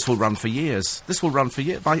 This will run for years. This will run for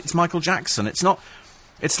years. It's Michael Jackson. It's not...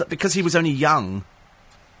 It's because he was only young.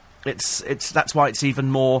 That's why it's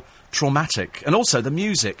even more traumatic. And also, the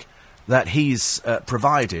music that he's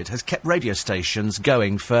provided has kept radio stations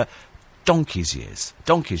going for donkey's years.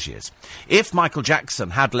 Donkey's years. If Michael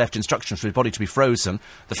Jackson had left instructions for his body to be frozen,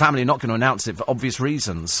 the family are not going to announce it for obvious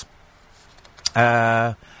reasons.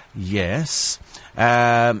 Yes.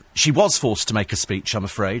 She was forced to make a speech, I'm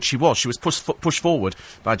afraid. She was. She was pushed forward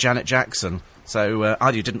by Janet Jackson. So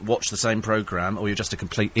either you didn't watch the same programme or you're just a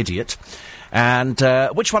complete idiot. And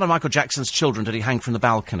which one of Michael Jackson's children did he hang from the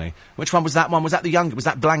balcony? Which one was that one? Was that the younger? Was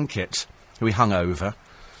that Blanket who he hung over?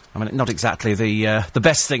 I mean, not exactly the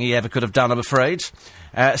best thing he ever could have done, I'm afraid.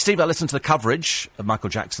 Steve, I listened to the coverage of Michael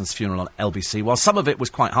Jackson's funeral on LBC. While some of it was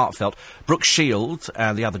quite heartfelt, Brooke Shield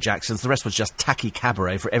and the other Jacksons, the rest was just tacky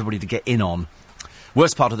cabaret for everybody to get in on.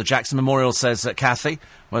 Worst part of the Jackson Memorial, says Kathy,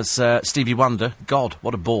 was Stevie Wonder. God,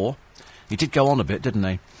 what a bore. He did go on a bit, didn't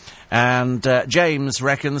he? And James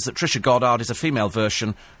reckons that Trisha Goddard is a female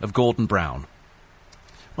version of Gordon Brown.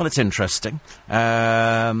 Well, it's interesting.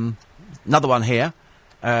 Another one here.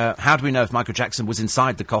 How do we know if Michael Jackson was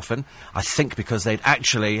inside the coffin? I think because they'd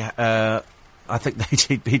actually... I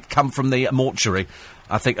think he'd come from the mortuary,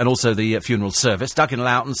 I think, and also the funeral service. Doug in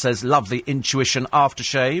Loughton says, love the Intuition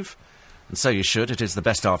aftershave. And so you should. It is the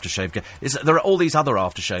best aftershave. There are all these other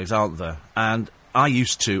aftershaves, aren't there? And I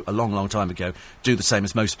used to, a long, long time ago, do the same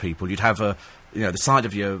as most people. You'd have the side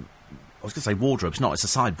of your... I was going to say wardrobe. It's not. It's a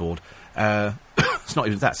sideboard. It's not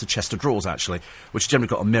even that. It's a chest of drawers, actually, which generally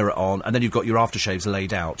got a mirror on. And then you've got your aftershaves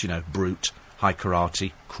laid out, Brute, High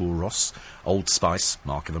Karate, Kouros, Old Spice,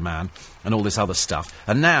 Mark of a Man, and all this other stuff.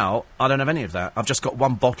 And now, I don't have any of that. I've just got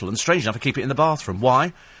one bottle, and strange enough, I keep it in the bathroom.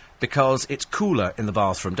 Why? Because it's cooler in the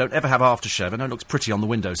bathroom. Don't ever have aftershave. I know it looks pretty on the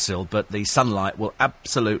windowsill, but the sunlight will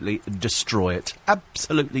absolutely destroy it.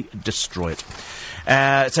 Absolutely destroy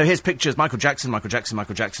it. So here's pictures. Michael Jackson, Michael Jackson,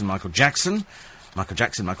 Michael Jackson, Michael Jackson. Michael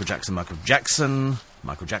Jackson, Michael Jackson, Michael Jackson.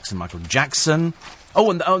 Michael Jackson, Michael Jackson.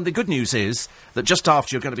 Oh, and the good news is that just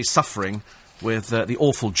after you're going to be suffering with the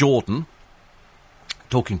awful Jordan,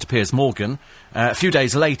 talking to Piers Morgan, a few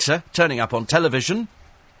days later, turning up on television,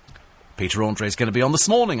 Peter Andre is going to be on this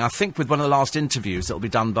morning, I think, with one of the last interviews that will be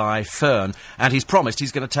done by Fern, and he's promised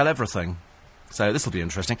he's going to tell everything. So this will be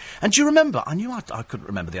interesting. And do you remember, I knew I couldn't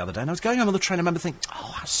remember the other day, and I was going on the train, I remember thinking,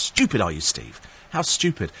 oh, how stupid are you, Steve? How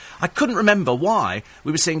stupid. I couldn't remember why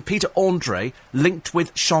we were seeing Peter Andre linked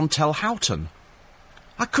with Chantal Houghton.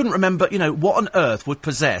 I couldn't remember, what on earth would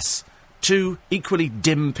possess two equally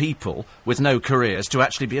dim people with no careers to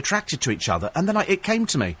actually be attracted to each other. And then it came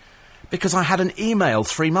to me, because I had an email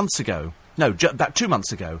 3 months ago. No, about 2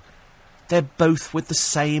 months ago. They're both with the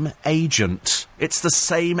same agent. It's the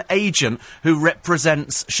same agent who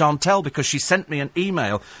represents Chantal, because she sent me an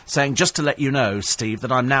email saying, just to let you know, Steve,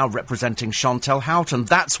 that I'm now representing Chantal Houghton.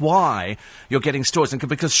 That's why you're getting stories. And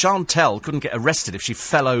because Chantal couldn't get arrested if she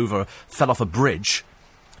fell off a bridge,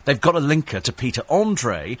 they've got to link her to Peter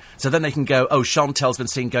Andre, so then they can go, oh, Chantal's been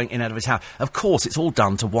seen going in and out of his house. Of course, it's all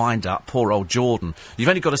done to wind up poor old Jordan. You've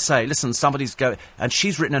only got to say, listen, somebody's going... And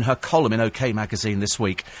she's written in her column in OK Magazine this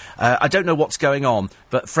week, I don't know what's going on,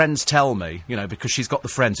 but friends tell me, because she's got the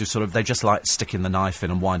friends who they just like sticking the knife in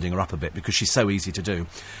and winding her up a bit, because she's so easy to do.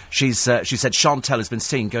 She said Chantal has been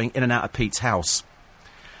seen going in and out of Pete's house.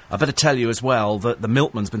 I better tell you as well that the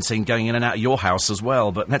milkman's been seen going in and out of your house as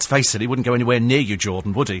well, but let's face it, he wouldn't go anywhere near you,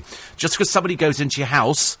 Jordan, would he? Just because somebody goes into your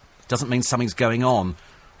house doesn't mean something's going on.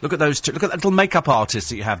 Look at those two. Look at that little makeup artist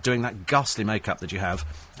that you have doing that ghastly makeup that you have.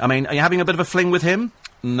 I mean, are you having a bit of a fling with him?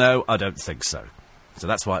 No, I don't think so. So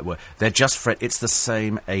that's why it worked. They're just it's the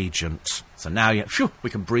same agent. So now, we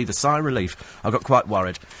can breathe a sigh of relief. I got quite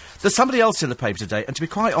worried. There's somebody else in the paper today, and to be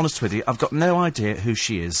quite honest with you, I've got no idea who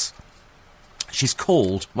she is. She's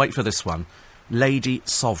called, wait for this one, Lady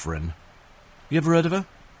Sovereign. You ever heard of her?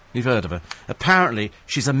 You've heard of her. Apparently,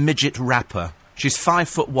 she's a midget rapper. She's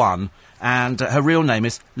 5'1", and her real name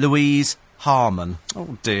is Louise Harmon.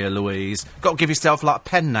 Oh, dear, Louise. Got to give yourself, a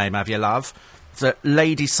pen name, have you, love? It's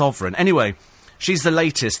Lady Sovereign. Anyway, she's the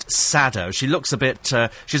latest Sado. She looks a bit...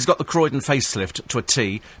 she's got the Croydon facelift to a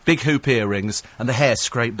T, big hoop earrings, and the hair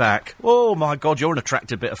scraped back. Oh, my God, you're an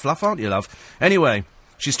attractive bit of fluff, aren't you, love? Anyway,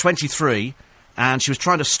 she's 23... and she was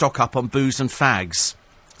trying to stock up on booze and fags.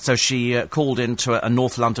 So she called into a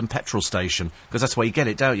North London petrol station, because that's where you get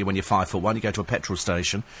it, don't you, when you're 5'1", you go to a petrol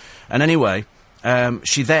station. And anyway,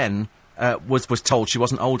 she then was told she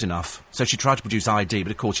wasn't old enough. So she tried to produce ID,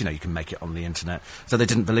 but of course, you can make it on the internet. So they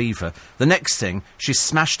didn't believe her. The next thing, she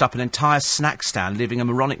smashed up an entire snack stand, leaving a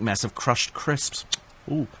moronic mess of crushed crisps.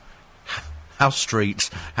 Ooh. How street.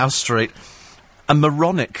 How street. A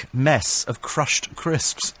moronic mess of crushed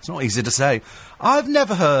crisps. It's not easy to say. I've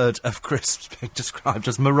never heard of crisps being described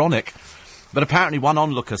as moronic. But apparently one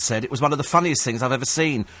onlooker said it was one of the funniest things I've ever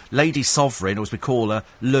seen. Lady Sovereign, or as we call her,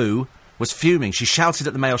 Lou, was fuming. She shouted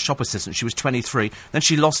at the male shop assistant. She was 23. Then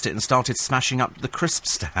she lost it and started smashing up the crisp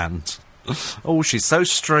stand. Oh, she's so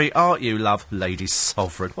street, aren't you, love? Lady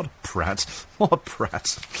Sovereign. What a prat. What a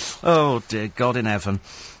prat. Oh, dear God in heaven.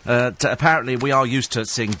 Apparently we are used to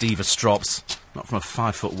seeing diva strops. Not from a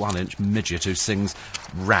 5'1" midget who sings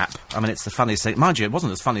rap. I mean, it's the funniest thing. Mind you, it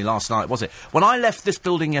wasn't as funny last night, was it? When I left this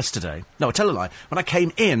building yesterday... No, I tell a lie. When I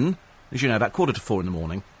came in, as you know, about 4:45 in the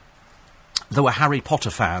morning, there were Harry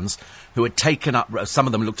Potter fans who had taken up... Some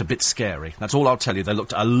of them looked a bit scary. That's all I'll tell you. They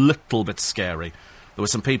looked a little bit scary. There were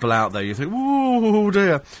some people out there, you think, ooh,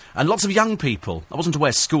 dear. And lots of young people. I wasn't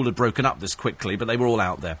aware school had broken up this quickly, but they were all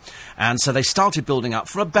out there. And so they started building up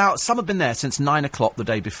for about... Some have been there since 9 o'clock the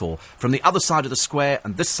day before, from the other side of the square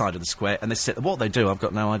and this side of the square, and they sit... What they do, I've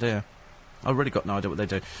got no idea. I've really got no idea what they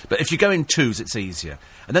do. But if you go in twos, it's easier.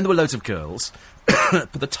 And then there were loads of girls.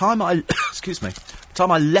 But the time I... Excuse me. The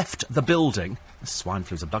time I left the building... This swine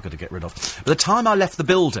flu's a bugger to get rid of. But the time I left the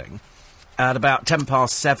building... At about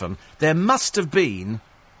 7:10, there must have been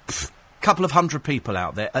a couple of hundred people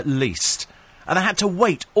out there, at least. And they had to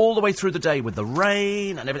wait all the way through the day with the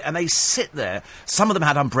rain and everything. And they sit there. Some of them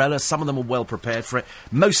had umbrellas, some of them were well prepared for it.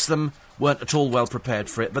 Most of them weren't at all well prepared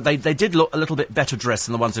for it. But they did look a little bit better dressed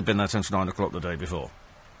than the ones who'd been there since 9 o'clock the day before.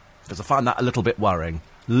 Because I find that a little bit worrying.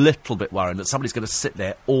 Little bit worrying that somebody's going to sit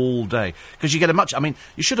there all day. Because you get a much... I mean,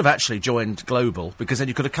 you should have actually joined Global, because then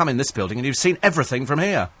you could have come in this building and you've seen everything from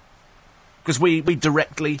here. Because we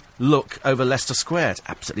directly look over Leicester Square. It's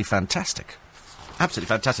absolutely fantastic. Absolutely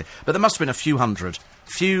fantastic. But there must have been a few hundred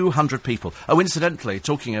people. Oh, incidentally,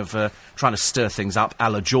 talking of trying to stir things up a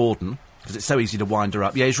la Jordan, because it's so easy to wind her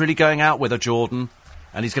up. Yeah, he's really going out with her, Jordan,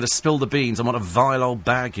 and he's going to spill the beans on what a vile old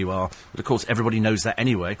bag you are. But, of course, everybody knows that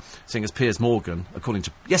anyway, seeing as Piers Morgan, according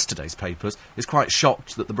to yesterday's papers, is quite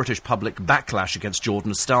shocked that the British public backlash against Jordan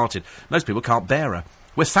has started. Most people can't bear her.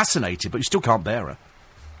 We're fascinated, but you still can't bear her.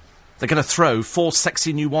 They're going to throw 4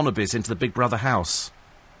 sexy new wannabes into the Big Brother house.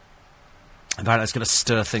 Apparently it's going to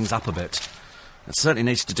stir things up a bit. It certainly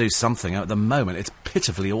needs to do something. At the moment, it's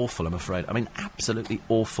pitifully awful, I'm afraid. I mean, absolutely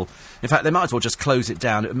awful. In fact, they might as well just close it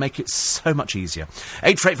down. It would make it so much easier.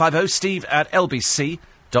 84850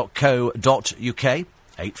 steve@lbc.co.uk.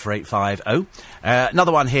 84850.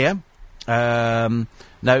 Another one here. No,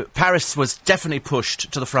 Paris was definitely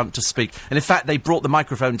pushed to the front to speak. And in fact, they brought the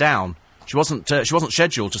microphone down. She wasn't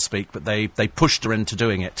scheduled to speak, but they pushed her into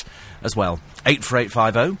doing it as well.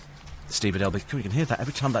 84850. Steve at LB. You can hear that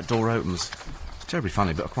every time that door opens. It's terribly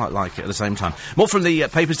funny, but I quite like it at the same time. More from the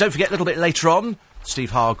papers. Don't forget, a little bit later on,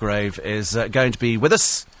 Steve Hargrave is going to be with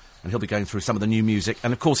us, and he'll be going through some of the new music.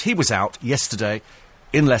 And, of course, he was out yesterday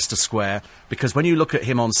in Leicester Square, because when you look at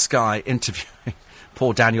him on Sky interviewing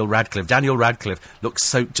poor Daniel Radcliffe looks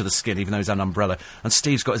soaked to the skin, even though he's an umbrella, and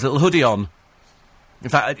Steve's got his little hoodie on. In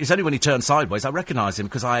fact, it's only when he turned sideways I recognised him,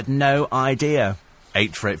 because I had no idea.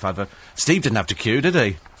 84850. Steve didn't have to queue, did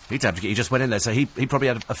he? He just went in there, so he probably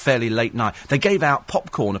had a fairly late night. They gave out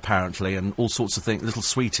popcorn, apparently, and all sorts of things, little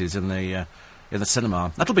sweeties in the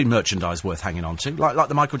cinema. That'll be merchandise worth hanging on to, like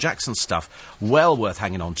the Michael Jackson stuff. Well worth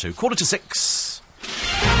hanging on to. 5:45.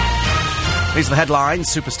 These are the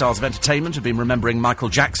headlines. Superstars of entertainment have been remembering Michael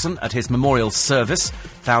Jackson at his memorial service.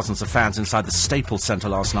 Thousands of fans inside the Staples Centre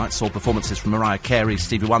last night saw performances from Mariah Carey,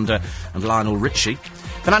 Stevie Wonder and Lionel Richie.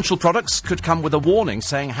 Financial products could come with a warning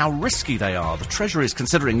saying how risky they are. The Treasury is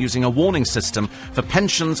considering using a warning system for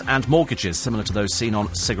pensions and mortgages, similar to those seen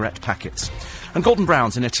on cigarette packets. And Gordon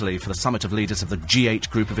Brown's in Italy for the summit of leaders of the G8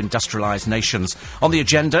 group of industrialised nations. On the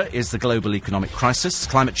agenda is the global economic crisis,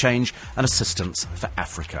 climate change and assistance for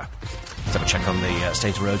Africa. Let's have a check on the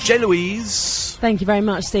state of roads. J. Louise. Thank you very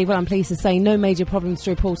much, Steve. Well, I'm pleased to say no major problems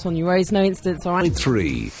to report on your roads, no incidents, all right?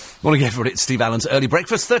 3. Morning, everybody. It's Steve Allen's Early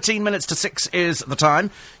Breakfast. 13 minutes to 6 is the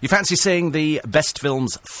time. You fancy seeing the best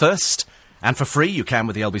films first? And for free, you can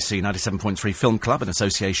with the LBC 97.3 Film Club in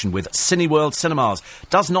association with Cineworld Cinemas.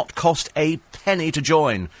 Does not cost a penny to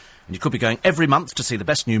join. And you could be going every month to see the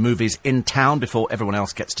best new movies in town before everyone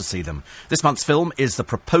else gets to see them. This month's film is The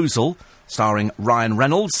Proposal, starring Ryan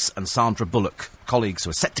Reynolds and Sandra Bullock, colleagues who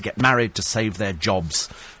are set to get married to save their jobs.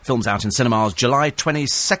 Film's out in cinemas July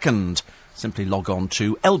 22nd. Simply log on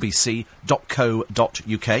to lbc.co.uk.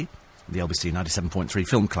 the LBC 97.3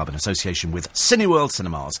 Film Club in association with Cineworld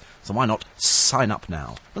Cinemas. So why not sign up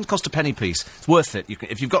now? Doesn't cost a penny piece. It's worth it.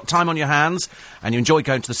 If you've got time on your hands and you enjoy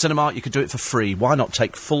going to the cinema, you could do it for free. Why not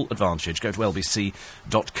take full advantage? Go to lbc.co.uk.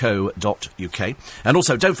 And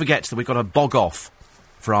also, don't forget that we've got a bog off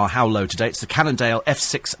for our How Low today. It's the Cannondale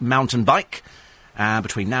F6 mountain bike.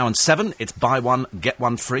 Between now and 7, it's buy one, get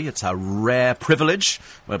one free. It's a rare privilege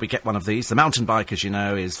where we get one of these. The mountain bike, as you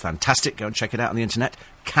know, is fantastic. Go and check it out on the internet.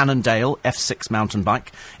 Cannondale F6 mountain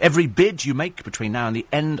bike. Every bid you make between now and the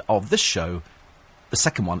end of this show, the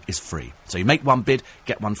second one is free. So you make one bid,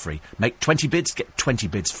 get one free. Make 20 bids, get 20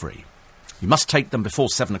 bids free. You must take them before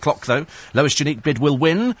 7 o'clock, though. Lowest unique bid will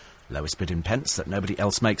win. Lowest bid in pence that nobody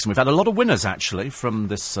else makes. And we've had a lot of winners, actually, from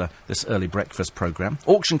this early breakfast programme.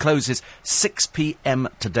 Auction closes 6 p.m.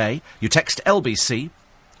 today. You text LBC,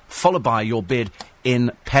 followed by your bid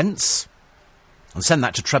in pence, and send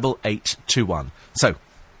that to 88821. So,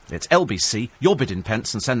 it's LBC, your bid in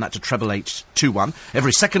pence, and send that to 88821.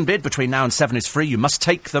 Every second bid between now and 7 is free. You must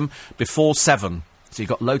take them before 7. So you've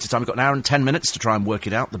got loads of time. You've got an hour and 10 minutes to try and work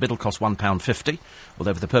it out. The bid will cost £1.50,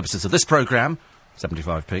 although for the purposes of this programme,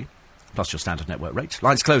 75p. Plus your standard network rate.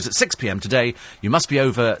 Lines close at 6 p.m. today. You must be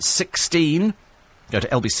over 16. Go to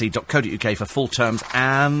lbc.co.uk for full terms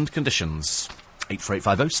and conditions.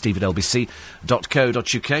 84850, steve at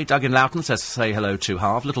lbc.co.uk. Doug in Loughton says say hello to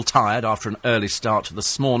Harv. Little tired after an early start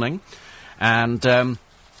this morning. And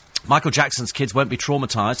Michael Jackson's kids won't be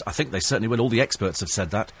traumatised. I think they certainly will. All the experts have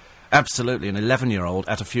said that. Absolutely. An 11-year-old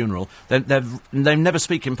at a funeral. They never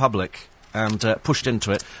speak in public. And pushed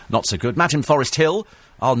into it, not so good. Matt in Forest Hill,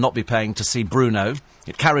 I'll not be paying to see Bruno.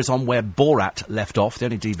 It carries on where Borat left off, the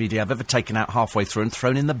only DVD I've ever taken out halfway through and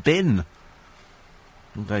thrown in the bin.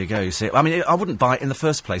 And there you go, you see. I mean, I wouldn't buy it in the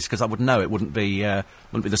first place, because I would know it wouldn't be the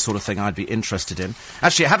sort of thing I'd be interested in.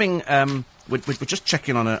 Actually, having... we're just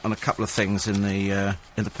checking on a couple of things in the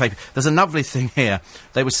paper. There's a lovely thing here.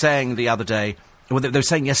 They were saying the other day... Well, they were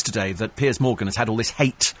saying yesterday that Piers Morgan has had all this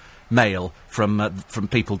hate mail from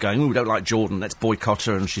people going, we don't like Jordan, let's boycott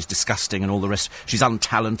her, and she's disgusting and all the rest. She's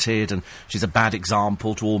untalented and she's a bad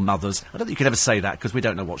example to all mothers. I don't think you could ever say that, because we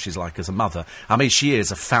don't know what she's like as a mother. I mean, she is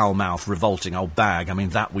a foul-mouthed, revolting old bag. I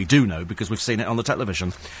mean, that we do know, because we've seen it on the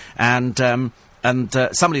television. And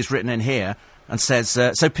somebody's written in here and says,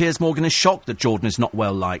 so Piers Morgan is shocked that Jordan is not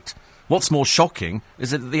well-liked. What's more shocking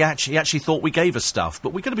is that he actually thought we gave her stuff,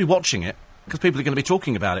 but we're going to be watching it. Because people are going to be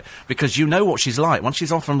talking about it. Because you know what she's like. Once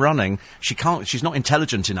she's off and running, she's not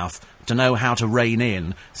intelligent enough to know how to rein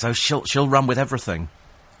in. So she'll run with everything.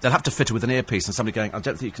 They'll have to fit her with an earpiece and somebody going, I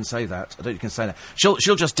don't think you can say that. I don't think you can say that.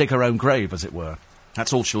 She'll just dig her own grave, as it were.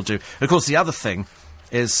 That's all she'll do. Of course, the other thing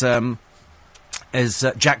is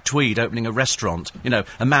Jack Tweed opening a restaurant. You know,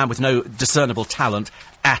 a man with no discernible talent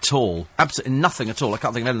at all. Absolutely nothing at all. I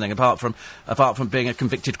can't think of anything apart from being a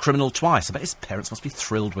convicted criminal twice. I bet his parents must be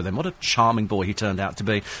thrilled with him. What a charming boy he turned out to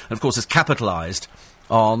be. And, of course, has capitalised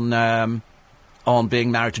on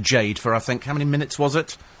being married to Jade for, I think, how many minutes was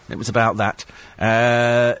it? It was about that.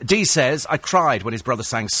 Dee says, I cried when his brother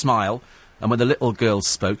sang Smile, and when the little girls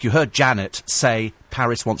spoke, you heard Janet say,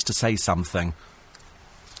 Paris wants to say something.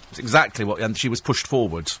 It's exactly what... And she was pushed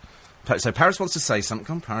forward. So Paris wants to say something.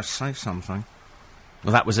 Come on, Paris, say something.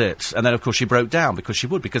 Well, that was it. And then, of course, she broke down, because she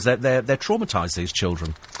would, because they're traumatised, these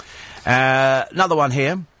children. Another one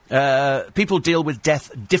here. People deal with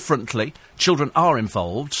death differently. Children are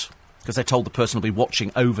involved, because they're told the person will be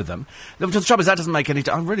watching over them. The trouble is, that doesn't make any...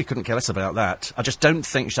 I really couldn't care less about that. I just don't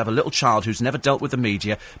think you should have a little child who's never dealt with the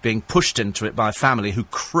media being pushed into it by a family who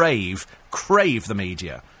crave the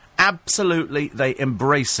media. Absolutely, they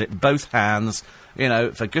embrace it, both hands. You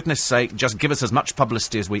know, for goodness sake, just give us as much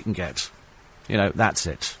publicity as we can get. You know, that's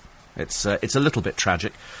it. It's a little bit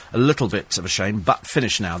tragic, a little bit of a shame, but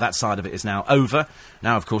finished now. That side of it is now over.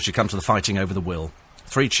 Now, of course, you come to the fighting over the will.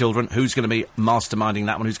 3 children. Who's going to be masterminding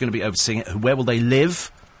that one? Who's going to be overseeing it? Where will they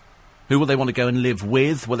live? Who will they want to go and live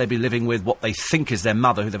with? Will they be living with what they think is their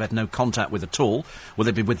mother, who they've had no contact with at all? Will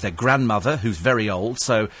they be with their grandmother, who's very old?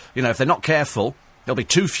 So, you know, if they're not careful, there'll be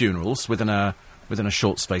 2 funerals within a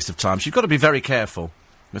short space of time. So you've got to be very careful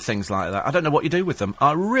with things like that. I don't know what you do with them.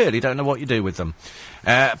 I really don't know what you do with them.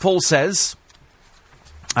 Paul says,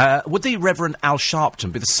 would the Reverend Al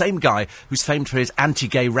Sharpton be the same guy who's famed for his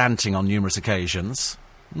anti-gay ranting on numerous occasions?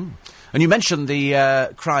 And you mentioned the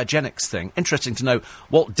cryogenics thing. Interesting to know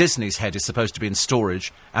Walt Disney's head is supposed to be in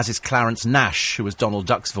storage, as is Clarence Nash, who was Donald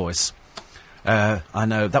Duck's voice. I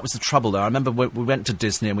know, that was the trouble, though. I remember we went to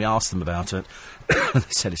Disney and we asked them about it. They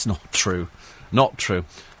said it's not true. Not true.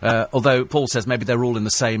 Although Paul says maybe they're all in the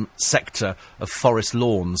same sector of forest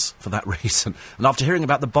lawns for that reason. And after hearing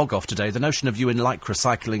about the bog-off today, the notion of you in Lycra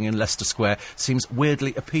cycling in Leicester Square seems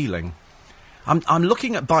weirdly appealing. I'm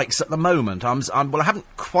looking at bikes at the moment. Well, I haven't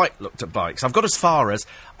quite looked at bikes. I've got as far as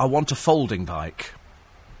I want a folding bike.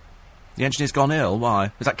 The engineer's gone ill.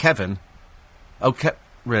 Why? Is that Kevin? Oh,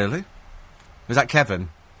 really? Is that Kevin?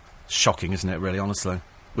 Shocking, isn't it, really, honestly?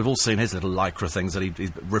 We've all seen his little Lycra things that he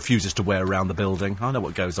refuses to wear around the building. I know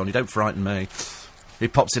what goes on. You don't frighten me. He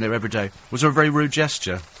pops in here every day. Was there a very rude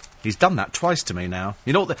gesture? He's done that twice to me now.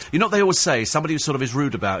 You know what they always say? Somebody who sort of is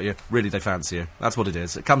rude about you, really they fancy you. That's what it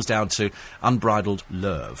is. It comes down to unbridled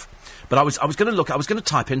love. But I was going to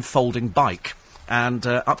type in folding bike. And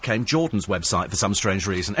up came Jordan's website for some strange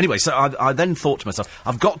reason. Anyway, so I then thought to myself,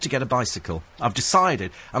 I've got to get a bicycle. I've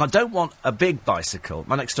decided, and I don't want a big bicycle.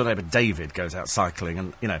 My next door neighbour, David, goes out cycling,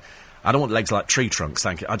 and, you know, I don't want legs like tree trunks,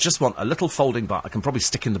 thank you. I just want a little folding bike I can probably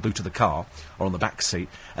stick in the boot of the car, or on the back seat,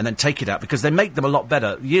 and then take it out, because they make them a lot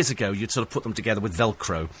better. Years ago, you'd sort of put them together with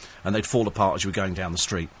Velcro, and they'd fall apart as you were going down the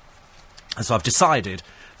street. And so I've decided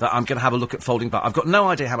that I'm going to have a look at folding bike. I've got no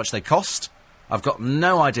idea how much they cost. I've got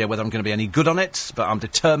no idea whether I'm going to be any good on it, but I'm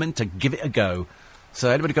determined to give it a go. So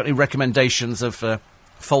anybody got any recommendations of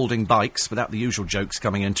folding bikes without the usual jokes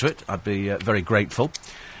coming into it? I'd be very grateful.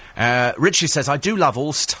 Richie says, I do love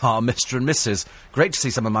All-Star Mr. and Mrs. Great to see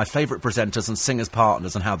some of my favourite presenters and singers'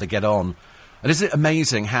 partners and how they get on. And isn't it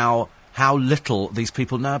amazing how little these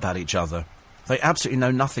people know about each other? They absolutely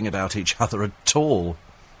know nothing about each other at all.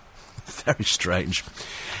 Very strange.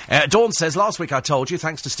 Dawn says, last week I told you,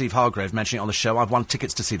 thanks to Steve Hargrave mentioning it on the show, I've won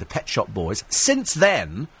tickets to see the Pet Shop Boys. Since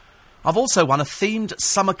then, I've also won a themed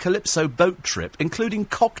summer Calypso boat trip, including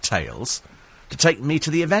cocktails, to take me to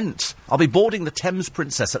the event. I'll be boarding the Thames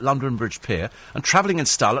Princess at London Bridge Pier and travelling in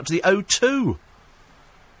style up to the O2.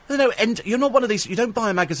 You know, and you're not one of these, you don't buy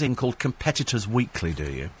a magazine called Competitors Weekly,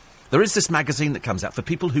 do you? There is this magazine that comes out for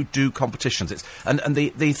people who do competitions. And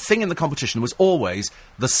the thing in the competition was always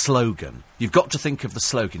the slogan. You've got to think of the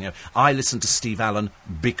slogan. You know, I listen to Steve Allen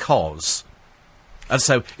because. And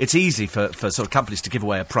so it's easy for sort of companies to give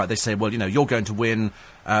away a prize. They say, well, you know, you're going to win,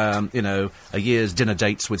 you know, a year's dinner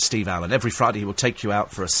dates with Steve Allen. Every Friday he will take you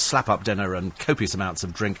out for a slap-up dinner and copious amounts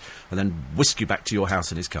of drink and then whisk you back to your house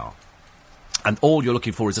in his car. And all you're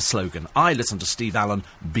looking for is a slogan. I listen to Steve Allen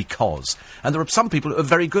because. And there are some people who are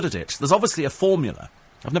very good at it. There's obviously a formula.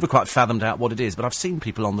 I've never quite fathomed out what it is, but I've seen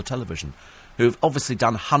people on the television who've obviously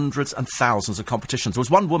done hundreds and thousands of competitions. There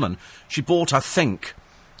was one woman, she bought,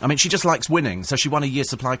 she just likes winning, so she won a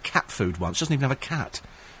year's supply of cat food once. She doesn't even have a cat.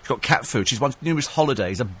 She's got cat food. She's won numerous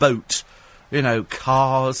holidays, a boat, you know,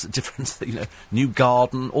 cars, different, you know, new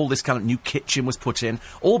garden, all this kind of new kitchen was put in,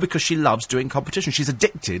 all because she loves doing competition. She's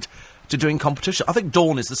addicted to doing competition. I think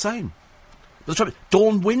Dawn is the same. But the trouble,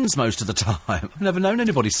 Dawn wins most of the time. I've never known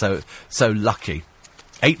anybody so lucky.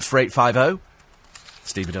 84850,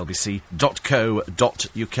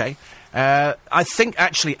 steve@lbc.co.uk. I think,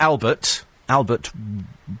 actually, Albert, I don't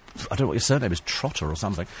know what your surname is, Trotter or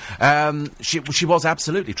something. She was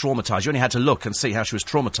absolutely traumatised. You only had to look and see how she was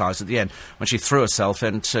traumatised at the end when she threw herself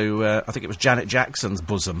into, I think it was Janet Jackson's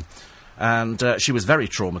bosom. And she was very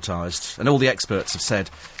traumatised. And all the experts have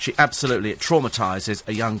said it traumatises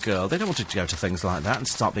a young girl. They don't want her to go to things like that and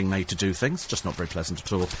start being made to do things. Just not very pleasant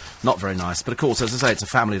at all. Not very nice. But, of course, as I say, it's a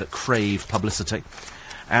family that craved publicity.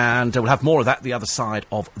 And we'll have more of that the other side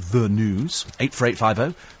of the news.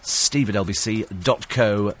 84850,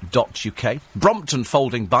 steve@lbc.co.uk. Brompton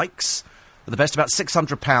folding bikes are the best, about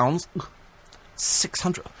 £600.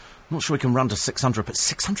 600. I'm not sure we can run to 600, but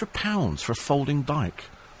 £600 for a folding bike.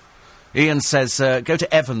 Ian says, go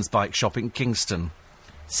to Evans Bike Shop in Kingston.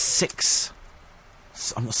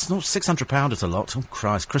 £600 is a lot. Oh,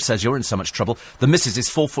 Christ. Chris says, you're in so much trouble. The missus is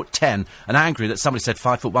 4'10" and angry that somebody said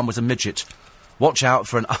 5'1" was a midget. Watch out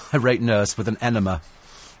for an irate nurse with an enema.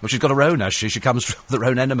 Well, she's got her own, has she? She comes with her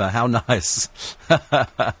own enema. How nice.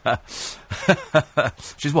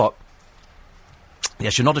 She's what? Yeah,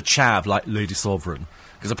 she's not a chav like Lady Sovereign.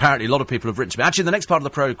 Because apparently a lot of people have written to me. Actually, in the next part of the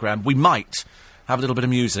programme, we might have a little bit of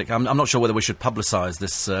music. I'm not sure whether we should publicise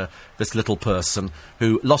this little person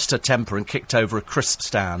who lost her temper and kicked over a crisp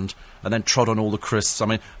stand and then trod on all the crisps. I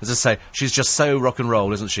mean, as I say, she's just so rock and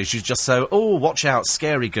roll, isn't she? She's just so, oh, watch out,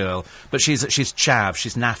 scary girl. But she's chav.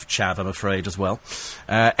 She's naff chav, I'm afraid, as well.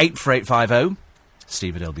 84850,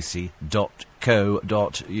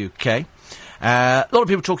 steve@lbc.co.uk. A lot of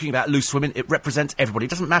people talking about loose women. It represents everybody. It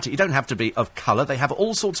doesn't matter. You don't have to be of colour. They have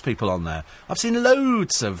all sorts of people on there. I've seen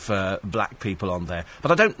loads of black people on there.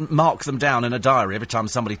 But I don't mark them down in a diary every time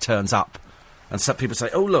somebody turns up. And some people say,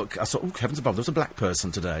 oh, look, I saw, oh, heavens above, there was a black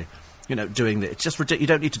person today. doing it. It's just ridiculous. You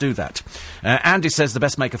don't need to do that. Andy says the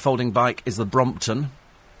best make a folding bike is the Brompton.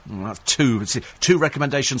 That's two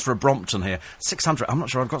recommendations for a Brompton here. 600. I'm not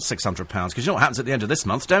sure I've got £600, because you know what happens at the end of this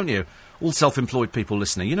month, don't you? All self-employed people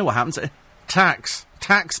listening, you know what happens?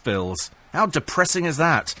 Tax bills. How depressing is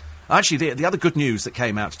that? Actually, the other good news that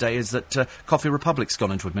came out today is that Coffee Republic's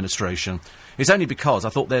gone into administration. It's only because I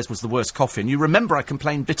thought theirs was the worst coffee. And you remember I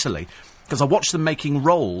complained bitterly because I watched them making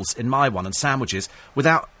rolls in my one and sandwiches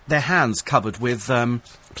without their hands covered with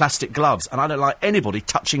plastic gloves. And I don't like anybody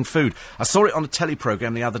touching food. I saw it on a telly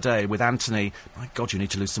programme the other day with Anthony. My God, you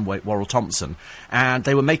need to lose some weight, Worrell Thompson. And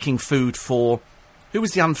they were making food for... Who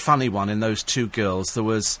was the unfunny one in those two girls? There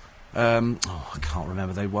was... I can't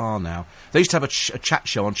remember they were now. They used to have a chat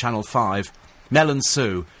show on Channel 5, Mel and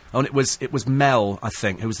Sue. Oh, and it was Mel, I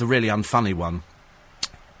think, who was the really unfunny one.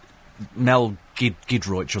 Mel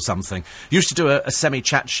Gidroich or something. Used to do a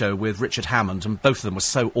semi-chat show with Richard Hammond, and both of them were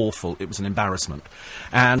so awful, it was an embarrassment.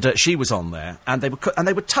 And she was on there, and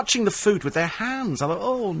they were touching the food with their hands. I thought,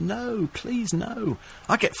 oh, no, please, no.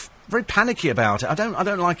 I get very panicky about it. I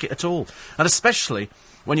don't like it at all. And especially...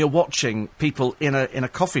 when you're watching people in a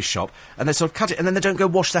coffee shop and they sort of cut it and then they don't go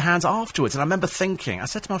wash their hands afterwards. And I remember thinking, I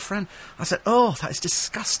said to my friend, oh, that is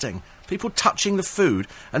disgusting. People touching the food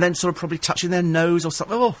and then sort of probably touching their nose or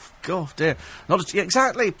something. Oh, God, dear.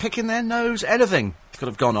 Exactly, picking their nose, anything could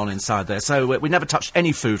have gone on inside there. So we never touched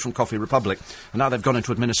any food from Coffee Republic, and now they've gone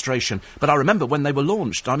into administration. But I remember when they were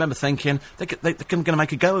launched, I remember thinking they're going to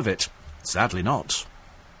make a go of it. Sadly not.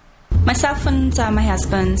 Myself and my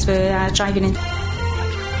husband were driving in...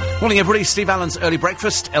 Morning, everybody. Steve Allen's Early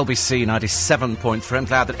Breakfast, LBC 97.3. I'm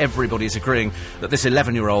glad that everybody is agreeing that this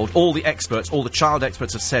 11-year-old, all the child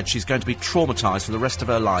experts have said she's going to be traumatised for the rest of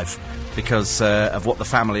her life because of what the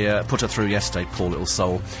family put her through yesterday, poor little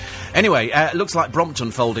soul. Anyway, it looks like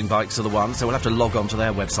Brompton folding bikes are the ones, so we'll have to log on to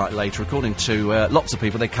their website later. According to lots of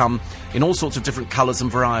people, they come in all sorts of different colours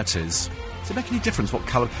and varieties. Does it make any difference what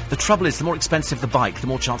colour? The trouble is, the more expensive the bike, the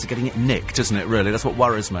more chance of getting it nicked, isn't it, really? That's what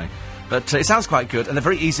worries me. But it sounds quite good, and they're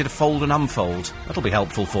very easy to fold and unfold. That'll be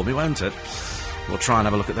helpful for me, won't it? We'll try and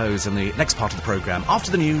have a look at those in the next part of the programme,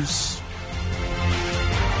 after the news.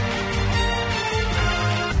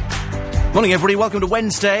 Morning, everybody. Welcome to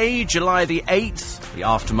Wednesday, July the 8th, the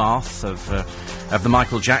aftermath of the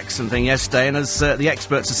Michael Jackson thing yesterday. And as the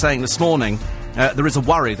experts are saying this morning, there is a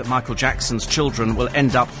worry that Michael Jackson's children will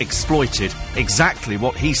end up exploited, exactly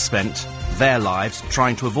what he spent their lives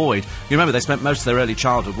trying to avoid. You remember, they spent most of their early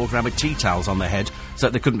childhood walking around with tea towels on their head so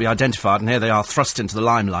that they couldn't be identified, and here they are thrust into the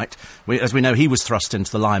limelight. As we know, he was thrust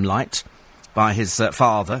into the limelight by his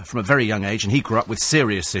father from a very young age, and he grew up with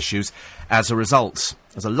serious issues as a result.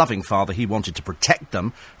 As a loving father, he wanted to protect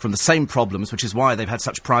them from the same problems, which is why they've had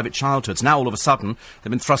such private childhoods. Now, all of a sudden, they've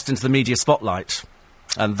been thrust into the media spotlight.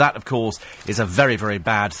 And that, of course, is a very, very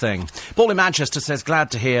bad thing. Paul in Manchester says,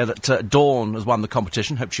 glad to hear that Dawn has won the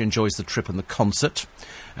competition. Hope she enjoys the trip and the concert.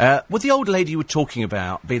 Would the old lady you were talking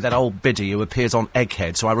about be that old biddy who appears on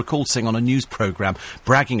Egghead? So I recall seeing on a news programme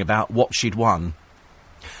bragging about what she'd won.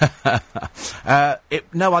 No,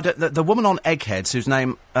 I don't. The woman on Eggheads, whose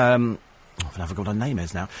name... I forgot what her name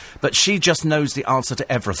is now. But she just knows the answer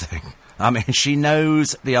to everything. I mean, she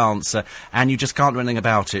knows the answer, and you just can't do anything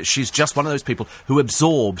about it. She's just one of those people who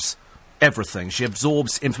absorbs everything. She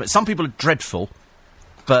absorbs information. Some people are dreadful,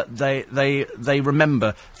 but they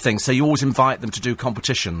remember things, so you always invite them to do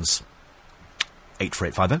competitions.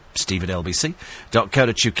 84850, steve at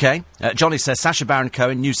lbc.co.uk. Johnny says, Sacha Baron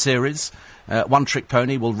Cohen, new series. One Trick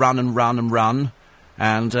Pony will run and run and run.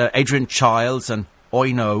 And Adrian Childs and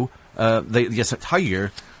Oino,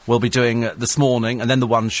 Higher, will be doing This Morning, and then the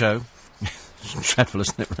One Show. Dreadful,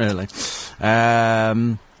 isn't it, really?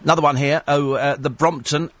 Another one here. The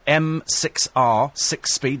Brompton M6R,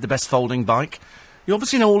 6-speed, the best folding bike. You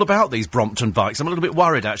obviously know all about these Brompton bikes. I'm a little bit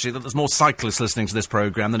worried, actually, that there's more cyclists listening to this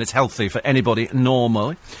programme than it's healthy for anybody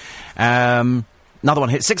normally. Another one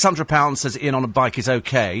here. £600 says Ian on a bike is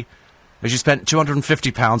OK, as you spent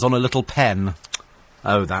 £250 on a little pen.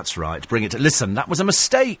 Oh, that's right. Bring it to... Listen, that was a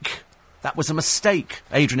mistake. That was a mistake.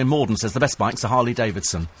 Adrian in Morden says the best bike's a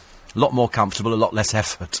Harley-Davidson. A lot more comfortable, a lot less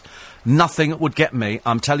effort. Nothing would get me,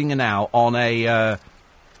 I'm telling you now, on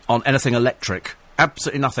anything electric.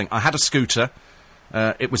 Absolutely nothing. I had a scooter.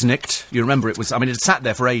 It was nicked. You remember it was... I mean, it had sat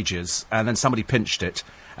there for ages, and then somebody pinched it,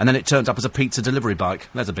 and then it turned up as a pizza delivery bike.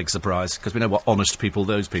 There's a big surprise, because we know what honest people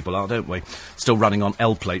those people are, don't we? Still running on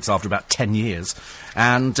L-plates after about 10 years.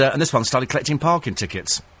 And this one started collecting parking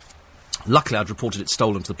tickets. Luckily, I'd reported it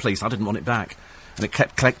stolen to the police. I didn't want it back. And it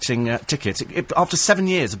kept collecting tickets. After 7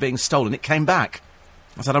 years of being stolen, it came back.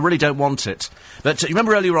 I said, I really don't want it. But you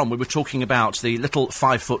remember earlier on we were talking about the little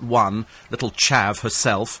 5'1", little chav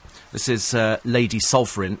herself. This is Lady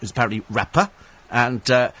Sovereign, who's apparently rapper. And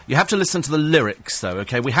you have to listen to the lyrics, though,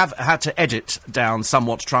 OK? We have had to edit down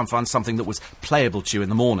somewhat to try and find something that was playable to you in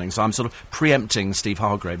the morning. So I'm sort of preempting Steve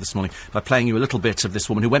Hargrave this morning by playing you a little bit of this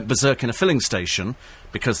woman who went berserk in a filling station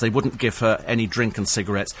because they wouldn't give her any drink and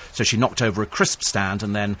cigarettes, so she knocked over a crisp stand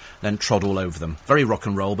and then trod all over them. Very rock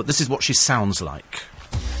and roll, but this is what she sounds like.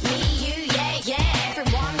 Me, you, yeah,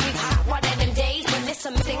 everyone, we've had one of them days when there's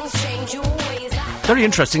some things change, you always have. Very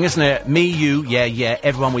interesting, isn't it? Me, you, yeah,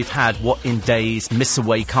 everyone we've had, what in days, miss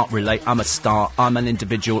away, can't relate, I'm a star, I'm an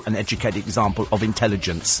individual, an educated example of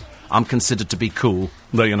intelligence. I'm considered to be cool.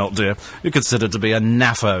 No, you're not, dear. You're considered to be a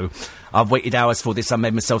naffo. I've waited hours for this, I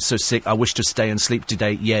made myself so sick, I wish to stay and sleep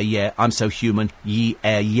today, yeah, I'm so human,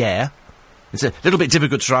 yeah. It's a little bit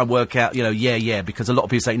difficult to try and work out, yeah, because a lot of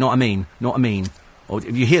people say, know what I mean. Or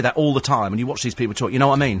you hear that all the time, and you watch these people talk, you know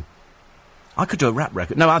what I mean? I could do a rap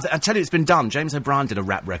record. No, I tell you, it's been done. James O'Brien did a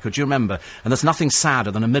rap record, do you remember? And there's nothing sadder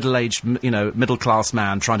than a middle-aged, middle-class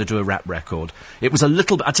man trying to do a rap record. It was a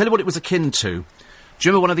little bit... I tell you what it was akin to. Do you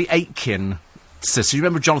remember one of the Aitken sisters? You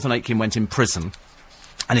remember Jonathan Aitken went in prison?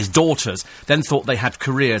 And his daughters then thought they had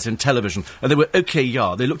careers in television. And they were,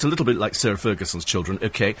 they looked a little bit like Sarah Ferguson's children,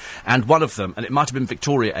 And one of them, and it might have been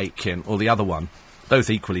Victoria Aitken, or the other one, both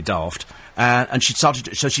equally daft, and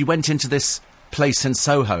she went into this place in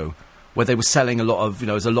Soho where they were selling a lot of,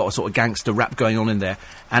 there was a lot of sort of gangster rap going on in there,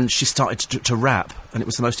 and she started to rap, and it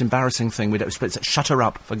was the most embarrassing thing we'd ever experienced. Shut her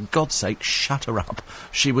up. For God's sake, shut her up.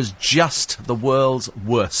 She was just the world's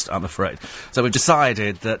worst, I'm afraid. So we've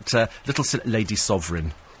decided that little Lady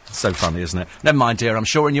Sovereign, so funny, isn't it? Never mind, dear, I'm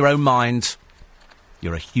sure in your own mind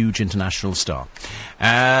you're a huge international star.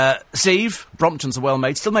 Steve, Bromptons are well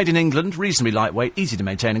made, still made in England, reasonably lightweight, easy to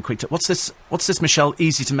maintain and quick to... What's this, Michelle,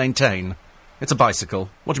 easy to maintain? It's a bicycle.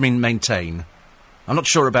 What do you mean, maintain? I'm not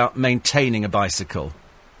sure about maintaining a bicycle.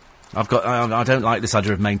 I don't like this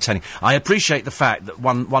idea of maintaining. I appreciate the fact that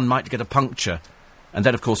one might get a puncture, and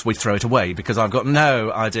then, of course, we throw it away, because I've got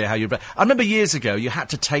no idea how you... I remember years ago, you had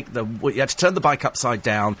to turn the bike upside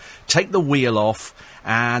down, take the wheel off,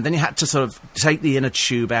 and then you had to sort of take the inner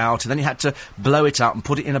tube out, and then you had to blow it up and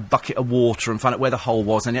put it in a bucket of water and find out where the hole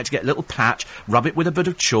was, and you had to get a little patch, rub it with a bit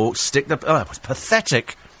of chalk, stick the... Oh, it was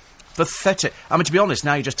pathetic. Pathetic. I mean, to be honest,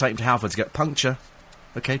 now you just take them to Halford to get puncture.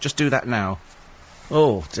 OK, just do that now.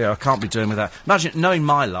 Oh, dear, I can't be doing with that. Imagine, knowing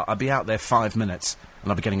my luck, I'd be out there 5 minutes,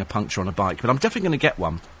 and I'd be getting a puncture on a bike, but I'm definitely going to get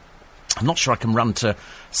one. I'm not sure I can run to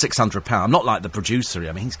 £600. I'm not like the producer.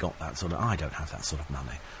 I mean, he's got that sort of... I don't have that sort of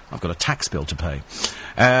money. I've got a tax bill to pay.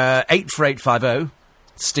 84850,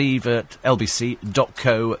 steve at lbc.co.uk.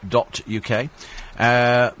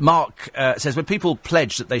 Mark says, when people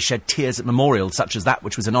pledge that they shed tears at memorials, such as that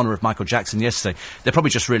which was in honour of Michael Jackson yesterday, they're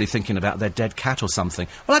probably just really thinking about their dead cat or something.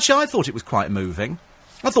 Well, actually, I thought it was quite moving.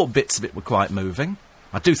 I thought bits of it were quite moving.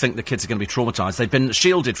 I do think the kids are going to be traumatised. They've been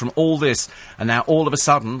shielded from all this, and now all of a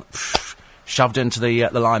sudden, shoved into the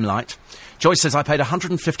limelight. Joyce says, I paid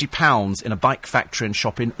 £150 in a bike factory and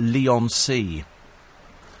shop in Leigh-on-Sea.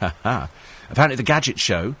 Apparently the Gadget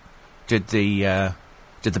Show did the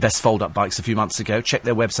best fold-up bikes a few months ago. Check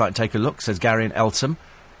their website and take a look, says Gary in Eltham.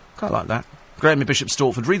 Quite like that. Graham in Bishop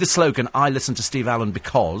Stortford. Read the slogan, I listen to Steve Allen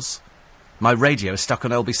because my radio is stuck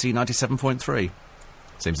on LBC 97.3.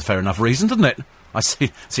 Seems a fair enough reason, doesn't it? I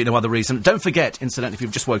see no other reason. Don't forget, incidentally, if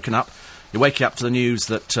you've just woken up, you're waking up to the news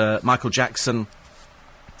that Michael Jackson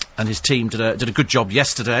and his team did a good job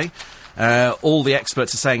yesterday. All the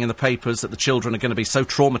experts are saying in the papers that the children are going to be so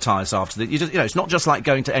traumatised after that. It's not just like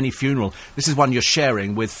going to any funeral. This is one you're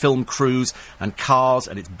sharing with film crews and cars,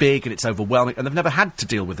 and it's big and it's overwhelming, and they've never had to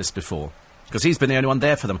deal with this before, because he's been the only one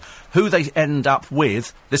there for them. Who they end up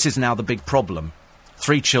with, this is now the big problem.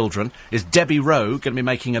 3 children. Is Debbie Rowe going to be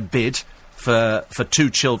making a bid for two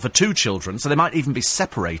children, so they might even be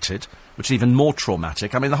separated, which is even more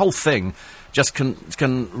traumatic. I mean, the whole thing just can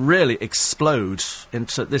really explode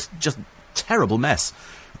into this just terrible mess.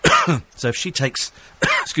 So if she takes,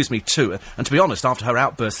 two, and to be honest, after her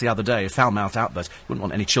outburst the other day, a foul-mouthed outburst, you wouldn't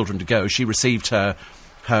want any children to go. She received her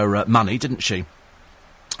money, didn't she?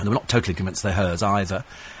 And we're not totally convinced they're hers either.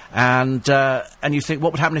 And you think,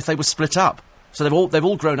 what would happen if they were split up? So they've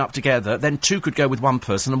all grown up together, then 2 could go with one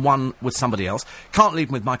person and 1 with somebody else. Can't leave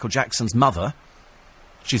them with Michael Jackson's mother.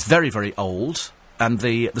 She's very, very old, and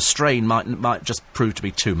the strain might just prove to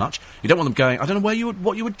be too much. You don't want them going, I don't know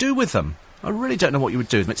what you would do with them. I really don't know what you would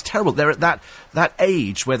do with them. It's terrible. They're at that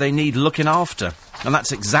age where they need looking after. And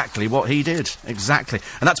that's exactly what he did. Exactly.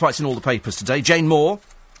 And that's why it's in all the papers today. Jane Moore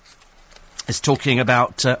is talking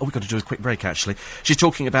about... we've got to do a quick break, actually. She's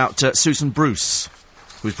talking about Susan Bruce,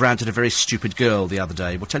 who was branded a very stupid girl the other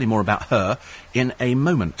day. We'll tell you more about her in a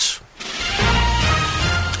moment.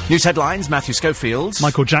 News headlines, Matthew Schofield.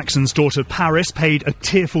 Michael Jackson's daughter Paris paid a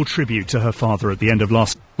tearful tribute to her father at the end of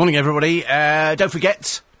last... Morning, everybody. Don't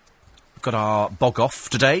forget, we've got our bog off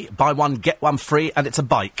today. Buy one, get one free, and it's a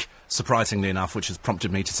bike, surprisingly enough, which has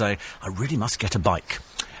prompted me to say, I really must get a bike.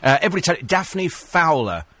 Daphne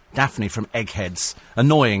Fowler. Daphne from Eggheads.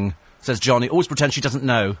 Annoying, says Johnny. Always pretends she doesn't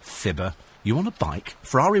know. Fibber. You on a bike?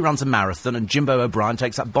 Ferrari runs a marathon and Jimbo O'Brien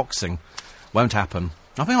takes up boxing. Won't happen.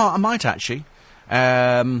 I think I might, actually.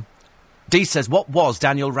 Dee says, what was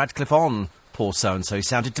Daniel Radcliffe on? Poor so-and-so, he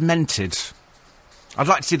sounded demented. I'd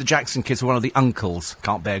like to see the Jackson kids with one of the uncles.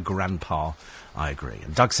 Can't bear grandpa. I agree.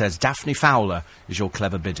 And Doug says, Daphne Fowler is your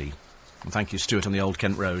clever biddy. And thank you, Stuart, on the Old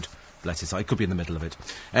Kent Road. Bless his eye, he could be in the middle of it.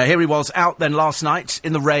 Here he was, out then last night,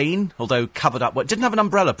 in the rain, although covered up. Well, didn't have an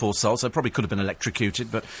umbrella, poor soul, so probably could have been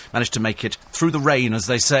electrocuted, but managed to make it through the rain, as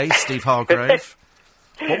they say. Steve Hargrave.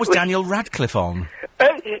 What was Daniel Radcliffe on?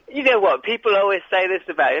 You know what? People always say this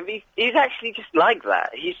about him. He's actually just like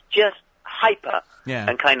that. He's just hyper. Yeah.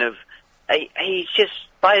 And kind of... he's just,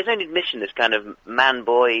 by his own admission, this kind of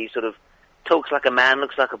man-boy. He sort of talks like a man,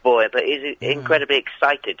 looks like a boy, but is incredibly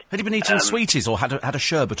excited. Had he been eating sweeties or had a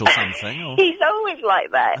sherbet or something? Or? He's always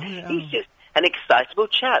like that. Oh, yeah. He's just an excitable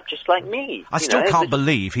chap, just like me. I still can't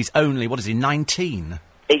believe he's only, 19?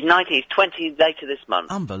 He's 90, he's 20 later this month.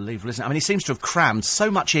 Unbelievable, isn't it? I mean, he seems to have crammed so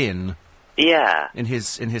much in. Yeah. In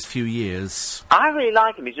his few years. I really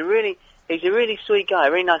like him. He's a really sweet guy,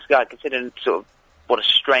 a really nice guy, considering sort of what a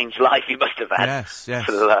strange life he must have had. Yes.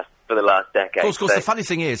 For the last decade. Of course, the funny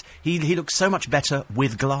thing is, he looks so much better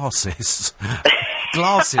with glasses.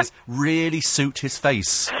 Glasses really suit his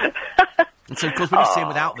face. And so, of course, when you see him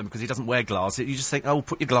without them, because he doesn't wear glasses, you just think, oh,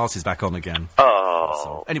 put your glasses back on again. Oh.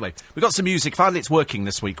 So, anyway, we got some music. Finally, it's working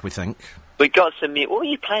this week, we think. We got some music. What were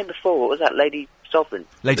you playing before? What was that? Lady Sovereign?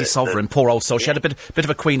 Lady Sovereign, poor old soul. She had a bit of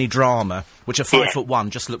a Queenie drama, which at 5'1"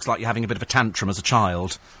 just looks like you're having a bit of a tantrum as a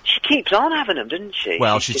child. She keeps on having them, doesn't she?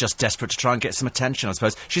 Well, she's just desperate to try and get some attention, I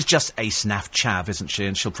suppose. She's just a snaff chav, isn't she?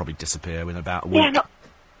 And she'll probably disappear in about a week. Yeah,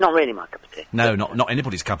 not really my cup of tea. No, not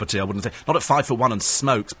anybody's cup of tea, I wouldn't say. Not at 5'1" and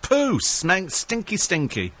smokes. Pooh!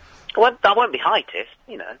 Stinky. Well, I won't be heightist,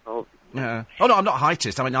 you know. Or... Yeah. Oh, no, I'm not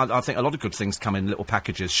heightist. I mean, I think a lot of good things come in little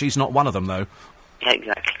packages. She's not one of them, though. Yeah,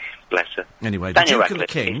 exactly. Bless her. Anyway, Daniel the Duke and the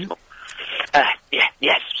King.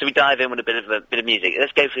 Yes. So we dive in with a bit of music.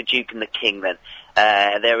 Let's go for Duke and the King then.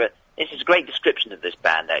 This is a great description of this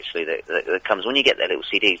band actually that comes when you get their little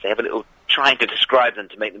CDs. They have a little trying to describe them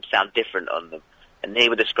to make them sound different on them, and they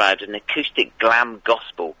were described as an acoustic glam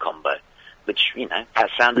gospel combo, which has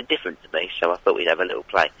sounded different to me. So I thought we'd have a little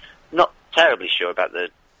play. Not terribly sure about the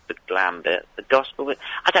glam bit, the gospel bit.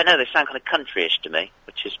 I don't know. They sound kind of countryish to me,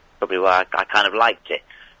 which is probably why I kind of liked it.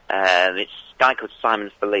 It's a guy called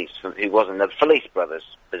Simon Felice, who was in the Felice Brothers,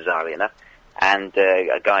 bizarrely enough, and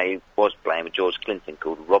a guy who was playing with George Clinton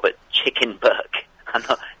called Robert Chicken Burke. I'm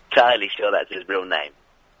not entirely sure that's his real name,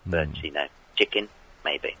 but, Chicken,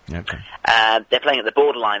 maybe. Okay. They're playing at the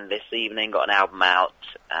Borderline this evening, got an album out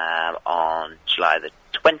on July the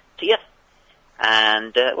 20th,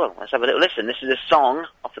 and, let's have a little listen. This is a song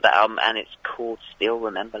off of that album, and it's called Still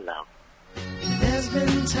Remember Love. There's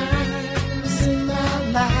been times in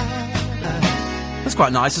my life. That's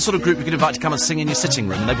quite nice. The sort of group you could invite to come and sing in your sitting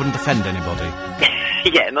room and they wouldn't offend anybody.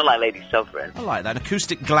 Yeah, not like Lady Sovereign. I like that. An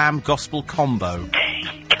acoustic glam gospel combo.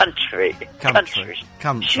 Country.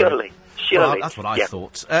 Surely. Well, that's what I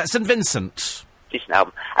thought. St Vincent. Decent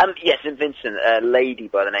album. St Vincent, a lady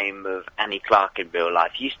by the name of Annie Clark in real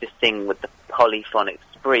life, used to sing with the Polyphonic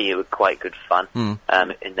Spree, who were quite good fun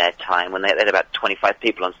in their time, when they had about 25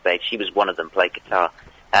 people on stage. She was one of them, played guitar.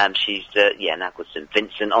 She's, now called St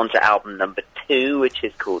Vincent, on to album number 2, which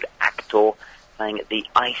is called Actor, playing at the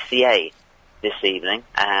ICA this evening.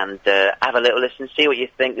 And have a little listen, see what you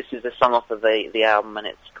think. This is a song off of the album, and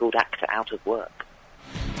it's called Actor Out of Work.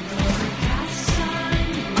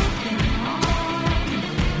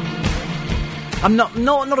 I'm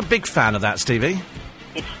not a big fan of that, Stevie.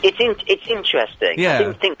 It's interesting. Yeah. I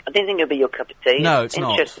didn't think it'd be your cup of tea. No, it's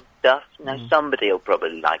not. Interesting stuff. Somebody will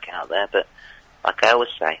probably like it out there, but like I always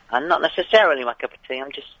say, I'm not necessarily my cup of tea.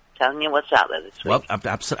 I'm just telling you what's out there this week. Well,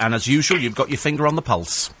 absolutely. And as usual, you've got your finger on the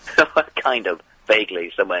pulse. Kind of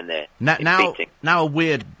vaguely somewhere near. Now a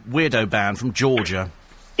weirdo band from Georgia.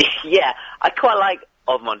 Yeah, I quite like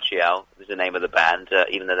Of Montreal. Is the name of the band,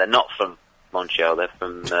 even though they're not from Montreal. They're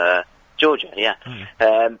from Georgia. Yeah.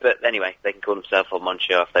 But anyway, they can call themselves Of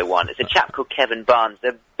Montreal if they want. It's a chap called Kevin Barnes.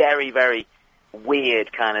 They're very, very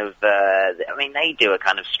weird kind of, they do a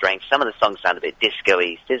kind of strange, some of the songs sound a bit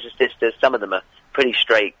disco-y, Scissor Sisters, some of them are pretty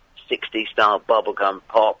straight 60s style bubblegum,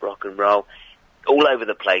 pop, rock and roll, all over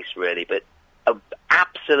the place really, but an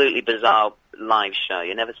absolutely bizarre live show.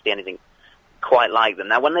 You never see anything quite like them.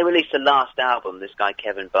 Now, when they released the last album, this guy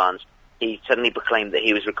Kevin Barnes, he suddenly proclaimed that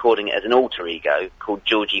he was recording it as an alter ego called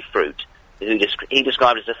Georgie Fruit, who he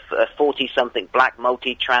described as a 40-something black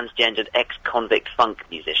multi-transgendered ex-convict funk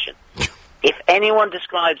musician. If anyone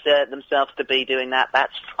describes themselves to be doing that,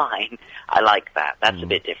 that's fine. I like that. That's a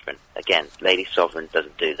bit different. Again, Lady Sovereign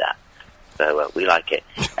doesn't do that. So we like it.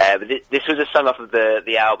 But this was a song off of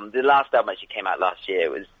the album. The last album actually came out last year.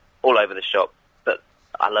 It was all over the shop, but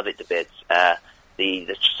I love it to bits.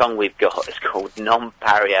 The song we've got is called Non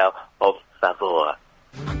Pariel of Favor.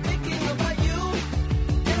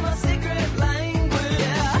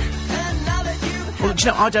 Well, do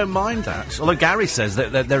you know, I don't mind that. Although Gary says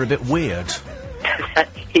that they're a bit weird.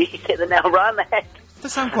 He hit the nail right on the head. They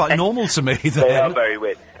sound quite normal to me, then. They are very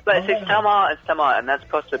weird. But it's some art and some art, and that's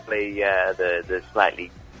possibly the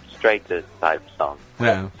slightly straighter type song.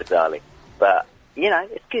 Yeah. Bizarrely. But,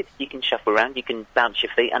 it's good. You can shuffle around, you can bounce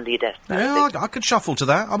your feet under your desk. Yeah, I could shuffle to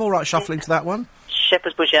that. I'm all right shuffling to that one.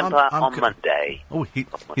 Shepherd's Bush Empire on Monday. Oh,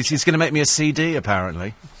 he's going to make me a CD,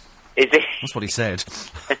 apparently. Is he? That's what he said.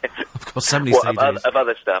 I've got so many CDs. Of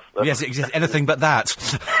other stuff? Yes, anything but that.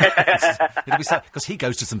 It'll be sad, because he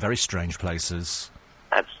goes to some very strange places.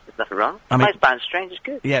 There's nothing wrong. Most bands strange is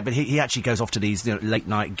good. Yeah, but he actually goes off to these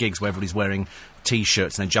late-night gigs where everybody's wearing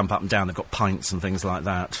T-shirts and they jump up and down. They've got pints and things like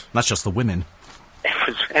that. That's just the women.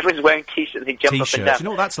 Everyone's wearing T-shirts and they jump up and down. You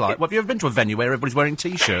know what that's like? Well, have you ever been to a venue where everybody's wearing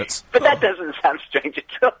T-shirts? But that doesn't sound strange at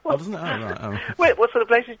all. Oh, doesn't it? Oh, right. Oh. Wait, what sort of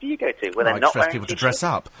places do you go to where they're not wearing people T-shirts? to dress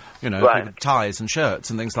up. Right. With ties and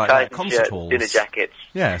shirts and things like ties that. Concert halls. Dinner jackets.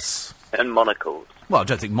 Yes. And monocles. Well, I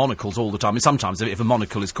don't think monocles all the time. I mean, sometimes if a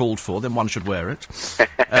monocle is called for, then one should wear it.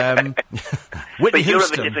 Whitney but you're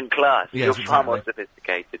Houston. of a different class. Yes, you're far more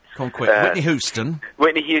sophisticated. Come on, quick. Whitney Houston.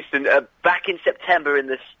 Whitney Houston, back in September in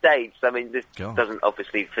the States. I mean, this doesn't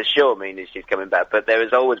obviously for sure mean that she's coming back, but there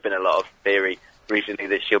has always been a lot of theory recently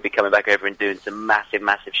that she'll be coming back over and doing some massive,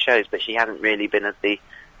 massive shows, but she hasn't really been at the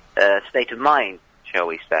state of mind, shall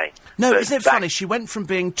we say. No, but isn't it funny? She went from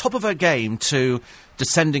being top of her game to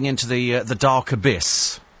descending into the dark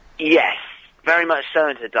abyss. Yes, very much so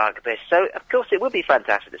into the dark abyss. So, of course, it would be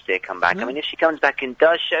fantastic to see her come back. I mean, if she comes back and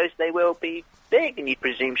does shows, they will be big, and you'd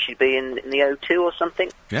presume she'd be in the O2 or something.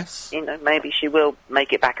 Yes. Maybe she will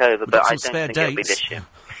make it back over, but I don't think it'll be this year.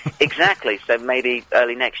 Exactly, so maybe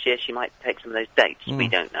early next year she might take some of those dates. We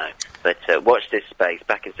don't know. But watch this space,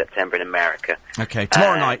 back in September in America. Okay,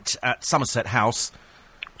 tomorrow night at Somerset House.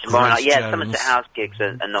 Tomorrow night, Grace Somerset House gigs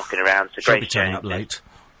are knocking around, so She'll Grace be turning Jones up late.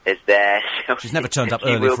 is there. She's never turned up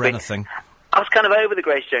early for anything. I was kind of over the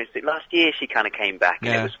Grace Jones thing. Last year she kind of came back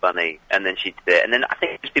and it was funny, and then she did it. And then I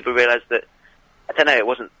think people realised that, I don't know, it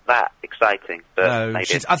wasn't that exciting. But no,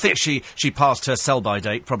 maybe I think she passed her sell-by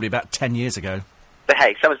date probably about 10 years ago. But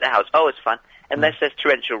hey, Somerset House, it's fun. Unless there's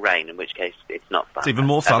torrential rain, in which case it's not fun. It's even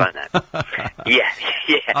more fun. Yeah.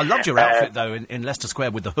 I loved your outfit, though, in Leicester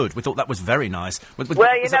Square with the hood. We thought that was very nice. Well, you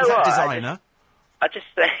know was that what? designer? I just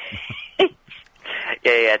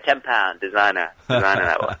yeah, £10 designer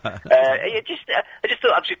that one. I just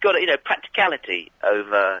thought I've just got practicality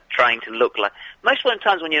over trying to look like. Most of the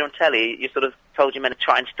times when you're on telly, you're sort of told you're meant to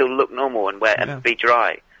try and still look normal and and be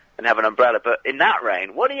dry and have an umbrella. But in that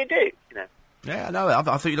rain, what do you do? Yeah, no, I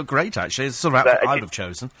thought you looked great, actually. It's the sort of outfit I would have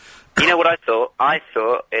chosen. You know what I thought? I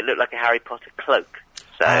thought it looked like a Harry Potter cloak.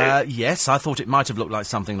 So yes, I thought it might have looked like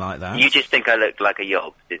something like that. You just think I looked like a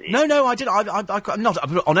yob, didn't you? No, I did. I'm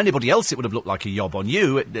not on anybody else. It would have looked like a yob. On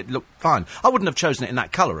you, it looked fine. I wouldn't have chosen it in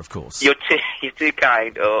that colour, of course. You're too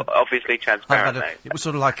kind, or obviously transparent. It was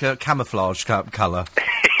sort of like a camouflage colour.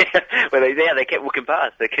 Well, they kept walking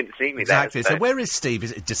past. They couldn't see me. Exactly. There, so where is Steve?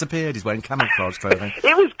 Is it disappeared? He's wearing camouflage clothing.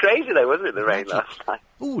 It was crazy, though, wasn't it? The rain last night.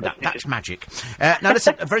 Ooh, that's magic. Now,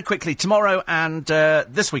 listen, very quickly. Tomorrow and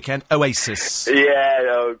this weekend, Oasis.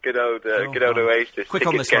 Yeah, good old Oasis. Quick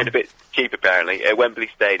on this one. one. A bit cheap, apparently, at Wembley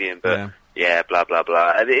Stadium, but yeah, blah blah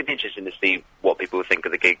blah. It'd be interesting to see what people think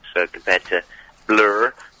of the gigs compared to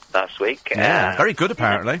Blur last week. Yeah, very good,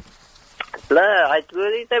 apparently. Blur,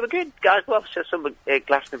 they were good guys. Well, so some at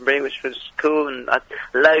Glastonbury, which was cool, and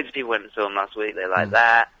loads of people went and saw them last week. They like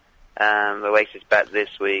that. Oasis back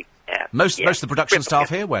this week. Yeah, most of the production staff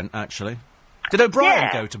here went, actually. Did O'Brien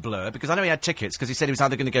go to Blur? Because I know he had tickets, because he said he was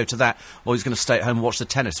either going to go to that or he's going to stay at home and watch the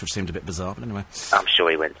tennis, which seemed a bit bizarre, but anyway. I'm sure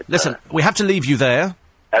he went to Blur. Listen, we have to leave you there.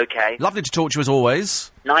 Okay. Lovely to talk to you as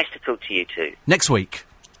always. Nice to talk to you too. Next week.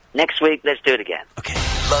 Next week, let's do it again. Okay.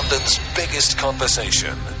 London's biggest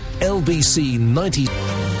conversation. LBC 90.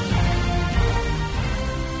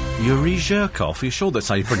 Yuri Zhirkov. Are you sure that's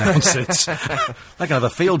how you pronounce it? They're going to have a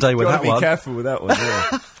field day with that one. Be careful with that one,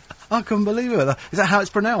 yeah. I couldn't believe it. Is that how it's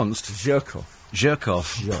pronounced? Zhirkov.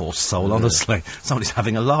 Zhirkov. Poor soul, honestly. Somebody's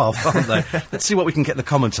having a laugh, aren't they? Let's see what we can get the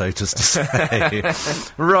commentators to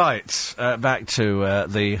say. Right, back to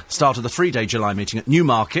the start of the 3-day July meeting at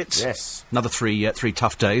Newmarket. Yes. Another three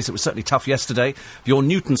tough days. It was certainly tough yesterday. Your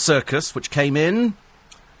Newton Circus, which came in...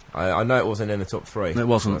 I know it wasn't in the top 3. It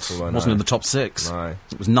wasn't. It wasn't in the top 6. No.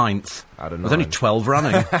 It was 9th. Out of 9. With only 12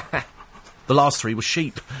 running. The last 3 were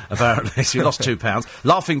sheep, apparently, so you lost £2.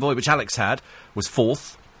 Laughing Boy, which Alex had, was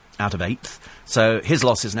 4th out of 8th. So his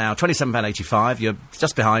loss is now £27.85. You're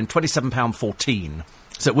just behind, £27.14.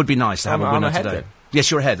 So it would be nice to have a winner ahead today. Then.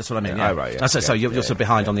 Yes, you're ahead, that's what I mean. Yeah. Oh, right, yeah. So you're sort of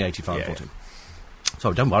behind on the 85.14.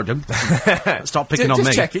 So don't worry, don't stop picking on me.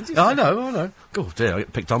 Just checking. I know. Oh dear, I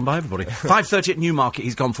get picked on by everybody. 5:30 at Newmarket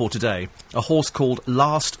he's gone for today. A horse called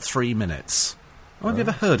Last 3 Minutes. Oh, have you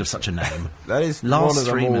ever heard of such a name? That is Last one of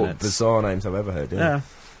the 3 more minutes. bizarre names I've ever heard. Yeah,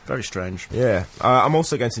 very strange. Yeah. I'm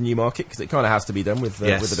also going to Newmarket, because it kind of has to be done with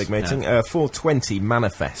the big meeting. 4:20,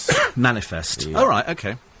 Manifest. Manifest. Yeah. All right,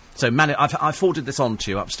 okay. So I forwarded this on to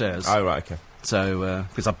you upstairs. Oh, right, okay. So,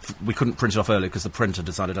 because we couldn't print it off earlier because the printer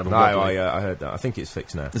decided on a No, wobbly. I heard that. I think it's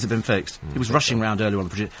fixed now. Has it been fixed? He was rushing round earlier on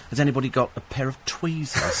the project. Has anybody got a pair of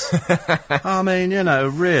tweezers? I mean,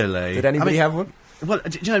 really. Did anybody have one? Well,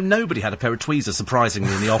 nobody had a pair of tweezers,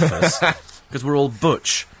 surprisingly, in the office. Because we're all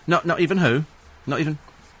butch. Not even who? Not even...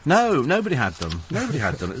 No, nobody had them. Nobody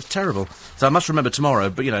had them. It was terrible. So I must remember tomorrow,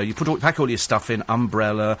 but, you pack all your stuff in,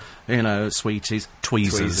 umbrella, sweeties,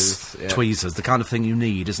 tweezers. Yeah. Tweezers, the kind of thing you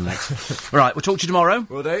need, isn't it? Right, we'll talk to you tomorrow.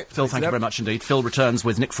 Will do. Phil, thank you very much indeed. Phil returns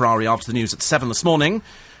with Nick Ferrari after the news at 7 this morning.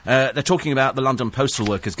 They're talking about the London postal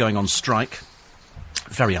workers going on strike.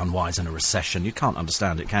 Very unwise in a recession. You can't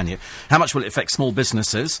understand it, can you? How much will it affect small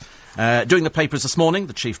businesses? Doing the papers this morning,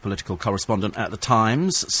 the chief political correspondent at The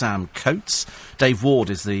Times, Sam Coates. Dave Ward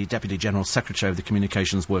is the Deputy General Secretary of the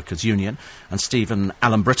Communications Workers Union. And Stephen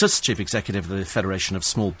Allen-Brittas, Chief Executive of the Federation of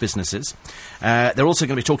Small Businesses. They're also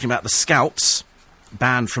going to be talking about the Scouts,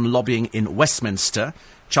 banned from lobbying in Westminster.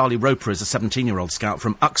 Charlie Roper is a 17-year-old Scout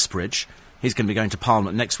from Uxbridge. He's going to be going to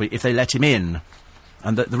Parliament next week if they let him in.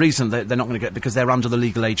 And the reason they're not going to get... because they're under the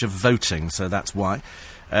legal age of voting, so that's why.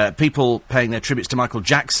 People paying their tributes to Michael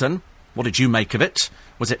Jackson. What did you make of it?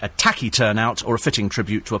 Was it a tacky turnout or a fitting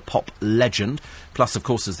tribute to a pop legend? Plus, of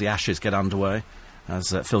course, as the Ashes get underway,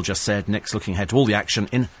 as Phil just said, Nick's looking ahead to all the action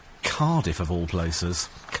in Cardiff, of all places.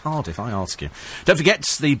 Cardiff, I ask you. Don't forget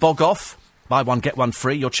the Bog Off. Buy one, get one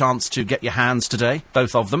free. Your chance to get your hands today,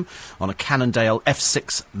 both of them, on a Cannondale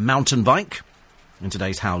F6 mountain bike. In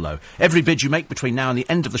today's How Low. Every bid you make between now and the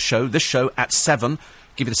end of the show, this show at 7,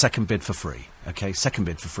 give you the second bid for free. OK, second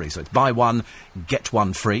bid for free. So it's buy one, get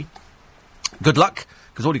one free. Good luck,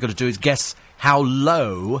 because all you've got to do is guess how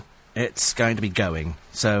low it's going to be going.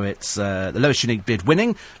 So it's the lowest unique bid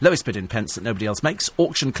winning, lowest bid in pence that nobody else makes.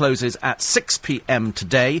 Auction closes at 6 p.m.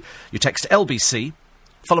 today. You text LBC,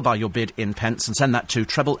 followed by your bid in pence, and send that to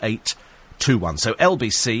 88821. So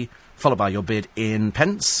LBC... followed by your bid in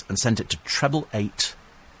pence, and send it to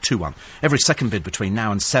 88821. Every second bid between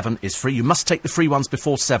now and 7 is free. You must take the free ones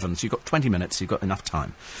before 7, so you've got 20 minutes, you've got enough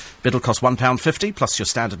time. Bid will cost £1.50, plus your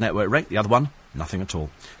standard network rate. The other one, nothing at all.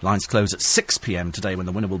 Lines close at 6 p.m. today when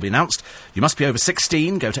the winner will be announced. You must be over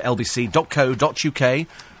 16. Go to lbc.co.uk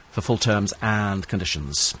for full terms and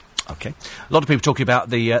conditions. OK. A lot of people talking about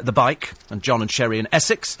the bike, and John and Sherry in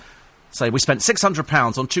Essex say we spent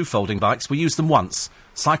 £600 on 2 folding bikes. We used them once.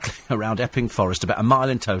 Cycling around Epping Forest, about a mile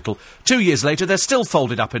in total. 2 years later, they're still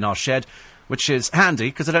folded up in our shed, which is handy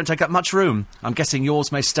because they don't take up much room. I'm guessing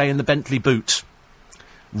yours may stay in the Bentley boot.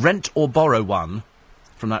 Rent or borrow one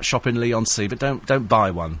from that shop in Leigh-on-Sea, but don't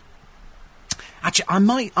buy one. Actually, I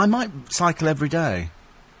might cycle every day.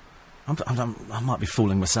 I might be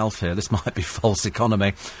fooling myself here. This might be false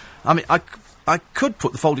economy. I mean, I could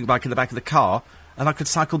put the folding bike in the back of the car, and I could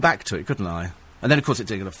cycle back to it, couldn't I? And then, of course, it's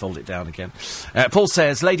going to fold it down again. Paul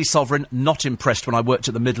says, Lady Sovereign, not impressed when I worked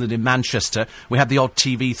at the Midland in Manchester. We had the odd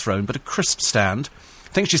TV throne, but a crisp stand.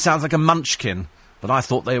 Thinks she sounds like a munchkin, but I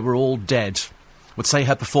thought they were all dead. Would say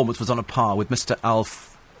her performance was on a par with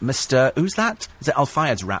Mr. Who's that? Is it Al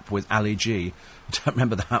Fayed's rap with Ali G? I don't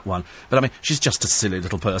remember that one. But, I mean, she's just a silly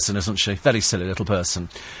little person, isn't she? Very silly little person.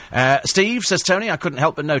 Steve, says Tony, I couldn't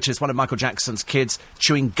help but notice one of Michael Jackson's kids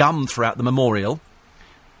chewing gum throughout the memorial.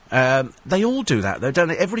 They all do that, though, don't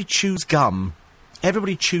they? Everybody chews gum.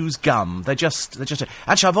 Everybody chews gum. They just...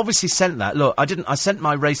 Actually, I've obviously sent that. Look, I sent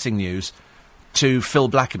my racing news to Phil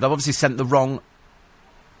Blackie. I've obviously sent the wrong...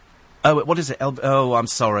 Oh, what is it? Oh, I'm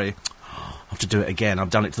sorry. I have to do it again. I've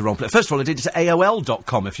done it to the wrong place. First of all, I did it to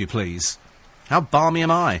AOL.com, if you please. How balmy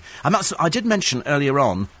am I? I did mention earlier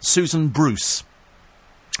on Susan Bruce.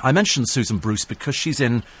 I mentioned Susan Bruce because she's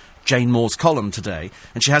in Jane Moore's column today,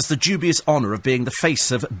 and she has the dubious honour of being the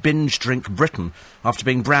face of Binge Drink Britain after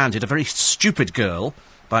being branded a very stupid girl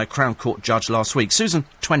by a Crown Court judge last week. Susan,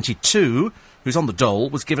 22, who's on the dole,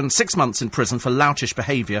 was given 6 months in prison for loutish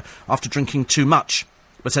behaviour after drinking too much,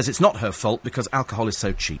 but says it's not her fault because alcohol is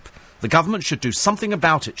so cheap. The government should do something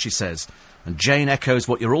about it, she says. And Jane echoes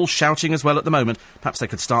what you're all shouting as well at the moment. Perhaps they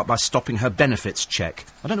could start by stopping her benefits check.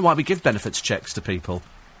 I don't know why we give benefits checks to people.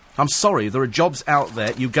 I'm sorry, there are jobs out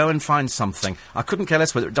there, you go and find something. I couldn't care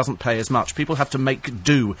less whether it doesn't pay as much. People have to make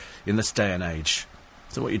do in this day and age.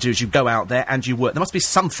 So what you do is you go out there and you work. There must be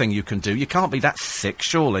something you can do. You can't be that thick,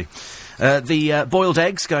 surely. The boiled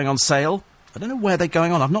eggs going on sale. I don't know where they're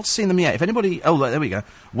going on. I've not seen them yet. If anybody... Oh, there we go.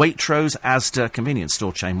 Waitrose, Asda, convenience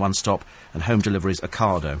store chain, One Stop, and home deliveries,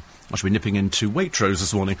 Ocado. I should be nipping into Waitrose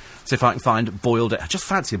this morning, see if I can find boiled egg. I just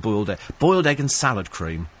fancy a boiled egg. Boiled egg and salad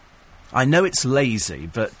cream. I know it's lazy,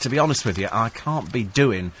 but to be honest with you, I can't be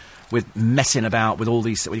doing with messing about with all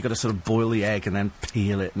these... Well, you've got to sort of boil the egg and then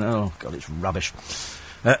peel it. Oh, God, it's rubbish.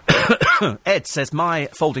 Ed says, my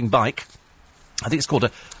folding bike, I think it's called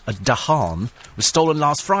a Dahan, was stolen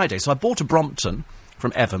last Friday. So I bought a Brompton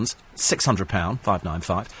from Evans, £600,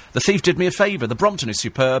 £595. The thief did me a favour. The Brompton is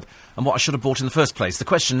superb and what I should have bought in the first place. The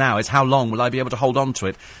question now is how long will I be able to hold on to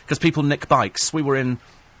it? Because people nick bikes. We were in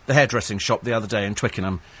the hairdressing shop the other day in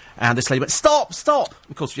Twickenham, and this lady went, stop, stop!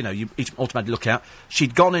 Of course, you know, you automatically look out.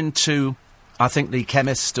 She'd gone into, I think, the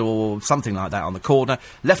chemist or something like that on the corner,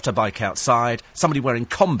 left her bike outside, somebody wearing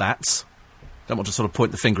combats, don't want to sort of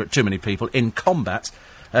point the finger at too many people, in combats,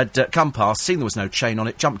 had come past, seen there was no chain on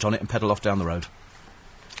it, jumped on it and pedalled off down the road.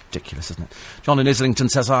 Ridiculous, isn't it? John in Islington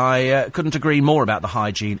says, I couldn't agree more about the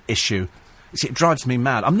hygiene issue. You see, it drives me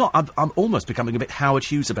mad. I'm almost becoming a bit Howard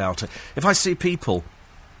Hughes about it. If I see people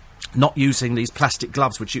not using these plastic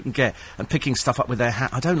gloves which you can get and picking stuff up with their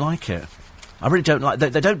hand, I don't like it. I really don't like...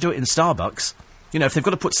 They don't do it in Starbucks. You know, if they've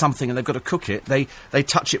got to put something and they've got to cook it, they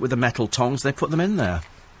touch it with the metal tongs, they put them in there.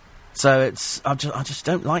 So it's... I just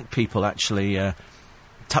don't like people actually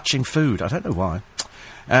touching food. I don't know why.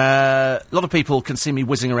 A lot of people can see me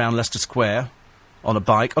whizzing around Leicester Square on a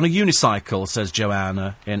bike, on a unicycle, says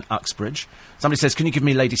Joanna in Uxbridge. Somebody says, can you give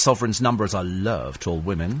me Lady Sovereign's number, as I love tall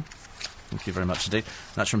women? Thank you very much indeed.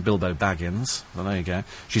 That's from Bilbo Baggins. Well, there you go.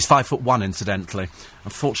 She's 5'1", incidentally.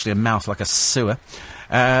 Unfortunately, a mouth like a sewer.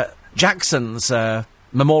 Jackson's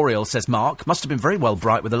memorial, says Mark, must have been very well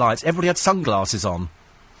bright with the lights. Everybody had sunglasses on.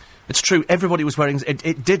 It's true, everybody was wearing...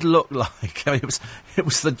 It did look like... I mean, it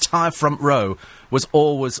was the entire front row was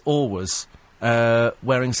always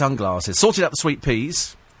wearing sunglasses. Sorted out the sweet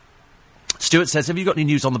peas. Stuart says, have you got any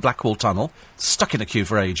news on the Blackwall Tunnel? Stuck in a queue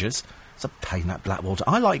for ages. It's a pain, that Blackwall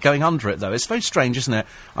Tunnel. I like going under it, though. It's very strange, isn't it?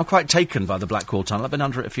 I'm quite taken by the Blackwall Tunnel. I've been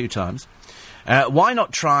under it a few times. Why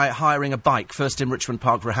not try hiring a bike first in Richmond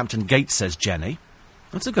Park for Hampton Gate, says Jenny.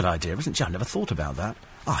 That's a good idea, isn't it? I never thought about that.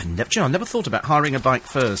 Oh, I never thought about hiring a bike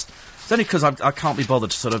first. It's only because I can't be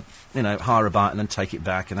bothered to sort of, you know, hire a bike and then take it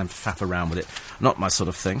back and then faff around with it. Not my sort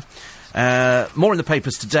of thing. More in the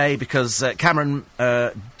papers today because Cameron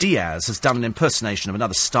Diaz has done an impersonation of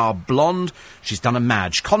another star blonde. She's done a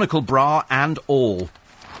Madge, conical bra and all.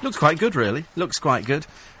 Looks quite good, really. Looks quite good.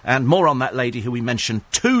 And more on that lady who we mentioned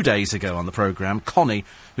 2 days ago on the programme, Connie,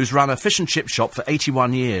 who's run a fish and chip shop for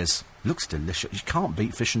 81 years. Looks delicious. You can't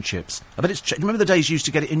beat fish and chips. I bet it's... Remember the days you used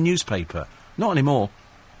to get it in newspaper? Not anymore.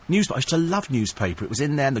 I used to love newspaper. It was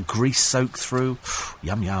in there and the grease soaked through.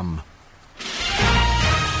 Yum, yum.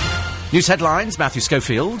 News headlines, Matthew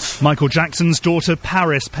Schofield. Michael Jackson's daughter,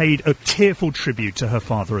 Paris, paid a tearful tribute to her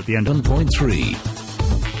father at the end of... 1.3.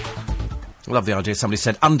 Love the idea. Somebody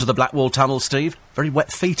said, under the Blackwall Tunnel, Steve. Very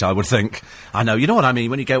wet feet, I would think. I know, you know what I mean,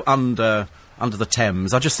 when you go under the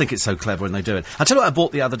Thames. I just think it's so clever when they do it. I'll tell you what I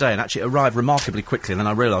bought the other day, and actually it arrived remarkably quickly, and then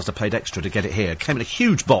I realised I paid extra to get it here. It came in a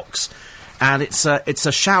huge box, and it's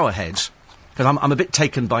a shower head, because I'm a bit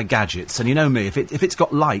taken by gadgets, and you know me, if it's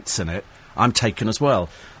got lights in it, I'm taken as well.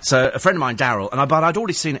 So a friend of mine, Darryl, but I'd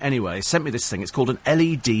already seen it anyway, sent me this thing. It's called an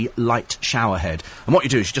LED light shower head. And what you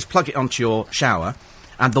do is you just plug it onto your shower,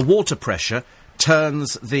 and the water pressure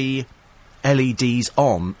turns the LEDs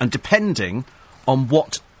on, and depending on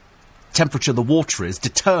what temperature the water is,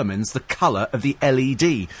 determines the colour of the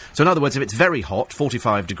LED. So in other words, if it's very hot,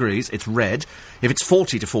 45 degrees, it's red. If it's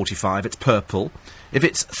 40 to 45, it's purple. If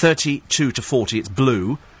it's 32 to 40, it's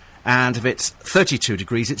blue. And if it's 32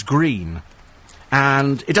 degrees, it's green.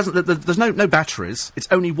 And it doesn't... There's no batteries. It's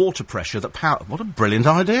only water pressure that power... What a brilliant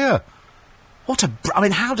idea. I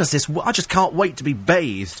mean, how does this... I just can't wait to be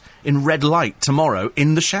bathed in red light tomorrow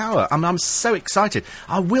in the shower. I'm so excited.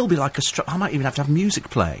 I will be like a... I might even have to have music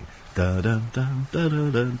playing.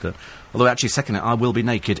 Da-da-da-da-da-da-da. Although, actually, second it, I will be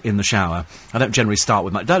naked in the shower. I don't generally start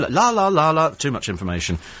with my... La-la-la-la. Too much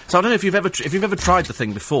information. So I don't know if you've ever tried the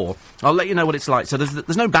thing before. I'll let you know what it's like. So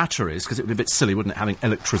there's no batteries, because it would be a bit silly, wouldn't it, having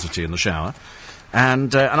electricity in the shower.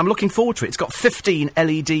 And I'm looking forward to it. It's got 15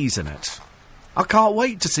 LEDs in it. I can't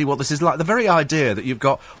wait to see what this is like. The very idea that you've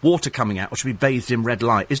got water coming out which will be bathed in red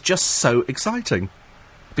light is just so exciting.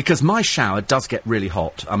 Because my shower does get really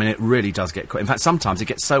hot. I mean, it really does get... In fact, sometimes it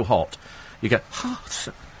gets so hot, you go, hot.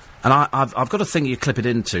 And I've got a thing you clip it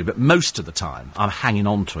into, but most of the time, I'm hanging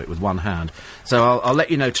on to it with one hand. So I'll let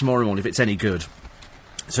you know tomorrow morning if it's any good.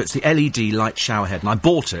 So it's the LED light shower head, and I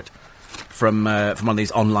bought it from one of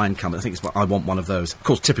these online companies. I think I want one of those. Of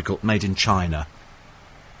course, typical, made in China.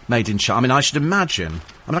 Made in China. I mean, I should imagine...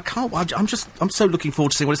 I mean, I can't... I'm so looking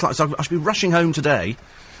forward to seeing what it's like. So I should be rushing home today.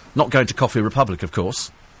 Not going to Coffee Republic, of course.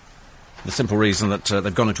 The simple reason that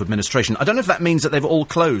they've gone into administration. I don't know if that means that they've all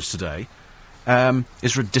closed today.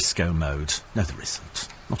 Is there a disco mode? No, there isn't.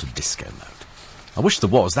 Not a disco mode. I wish there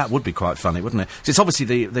was. That would be quite funny, wouldn't it? So it's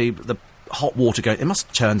obviously the hot water going... It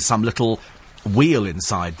must turn some little wheel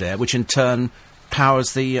inside there, which in turn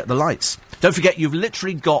powers the lights. Don't forget, you've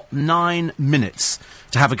literally got 9 minutes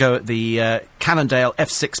to have a go at the Cannondale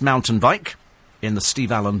F6 mountain bike in the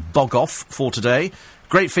Steve Allen Bog-Off for today.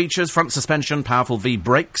 Great features, front suspension, powerful V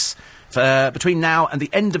brakes. Between now and the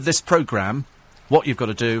end of this programme, what you've got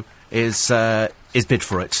to do is bid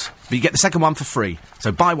for it. But you get the second one for free.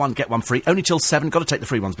 So buy one, get one free. Only till 7. Got to take the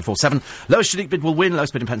free ones before 7. Lowest unique bid will win.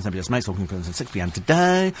 Lowest bid in pence, nobody else makes. Talking at 6 p.m.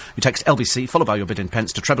 today. You text LBC, followed by your bid in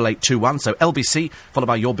pence to 88821. So LBC, followed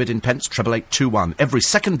by your bid in pence, 88821. Every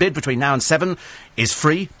second bid between now and 7 is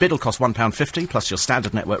free. Bid will cost £1.50, plus your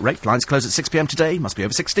standard network rate. Lines close at 6 p.m. today. Must be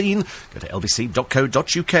over 16. Go to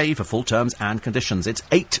lbc.co.uk for full terms and conditions. It's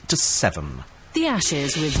 8 to 7. The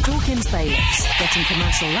Ashes with Dawkins Bailiffs, getting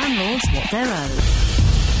commercial landlords what they're owed.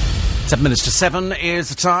 7 minutes to 7 is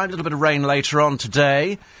the time. A little bit of rain later on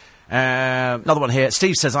today. Another one here.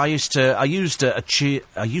 Steve says, I used to use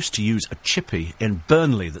a chippy in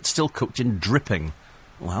Burnley that still cooked in dripping.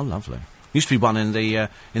 Oh, how lovely. Used to be one in the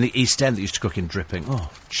East End that used to cook in dripping. Oh,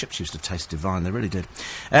 chips used to taste divine. They really did.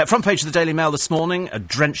 Front page of the Daily Mail this morning, a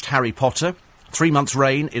drenched Harry Potter. 3 months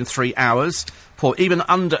rain in 3 hours. Poor, even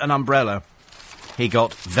under an umbrella, he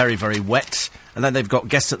got very, very wet. And then they've got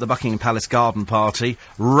guests at the Buckingham Palace garden party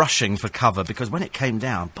rushing for cover, because when it came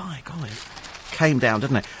down, by golly, came down,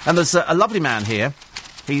 didn't it? And there's a lovely man here.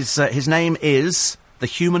 His name is the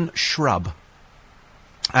Human Shrub.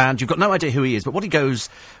 And you've got no idea who he is, but what he goes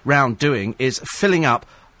round doing is filling up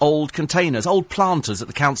old containers, old planters that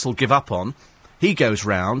the council give up on. He goes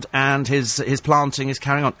round, and his planting is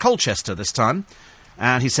carrying on. Colchester this time.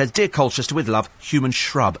 And he says, "Dear Colchester, with love, Human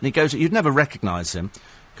Shrub." And he goes, you'd never recognise him,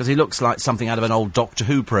 because he looks like something out of an old Doctor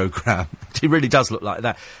Who programme. He really does look like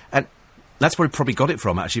that. And that's where he probably got it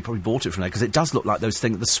from, actually. He probably bought it from there, because it does look like those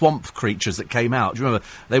things, the swamp creatures that came out. Do you remember?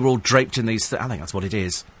 They were all draped in these... I think that's what it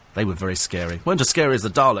is. They were very scary. Weren't as scary as the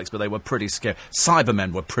Daleks, but they were pretty scary.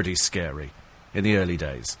 Cybermen were pretty scary in the early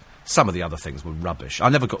days. Some of the other things were rubbish. I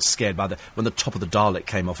never got scared by when the top of the Dalek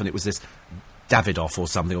came off and it was this Davidoff or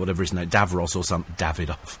something, or whatever his name, Davros or something.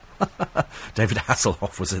 Davidoff. David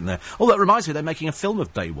Hasselhoff was in there. Oh, that reminds me, they're making a film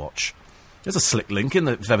of Baywatch. There's a slick link in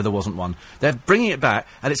there, if ever there wasn't one. They're bringing it back,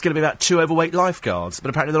 and it's going to be about 2 overweight lifeguards, but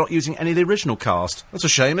apparently they're not using any of the original cast. That's a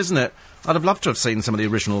shame, isn't it? I'd have loved to have seen some of the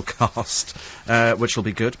original cast, which will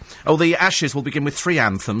be good. Oh, the Ashes will begin with 3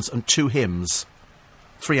 anthems and 2 hymns.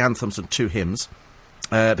 3 anthems and 2 hymns,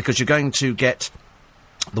 because you're going to get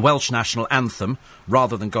the Welsh national anthem,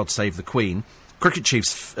 rather than God Save the Queen. Cricket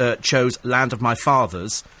chiefs chose Land of My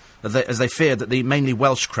Fathers, as they feared that the mainly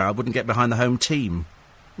Welsh crowd wouldn't get behind the home team.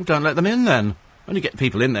 Don't let them in, then. Only get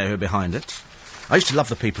people in there who are behind it. I used to love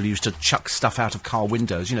the people who used to chuck stuff out of car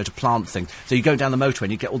windows, you know, to plant things. So you go down the motorway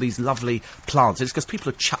and you get all these lovely plants. It's because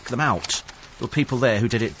people had chucked them out. There were people there who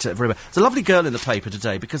did it very well. There's a lovely girl in the paper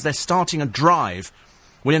today, because they're starting a drive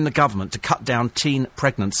within the government to cut down teen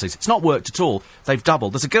pregnancies. It's not worked at all. They've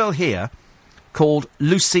doubled. There's a girl here called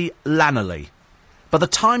Lucy Lannerly. By the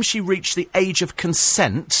time she reached the age of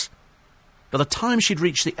consent...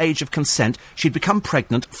 she'd become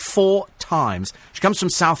pregnant 4 times. She comes from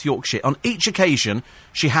South Yorkshire. On each occasion,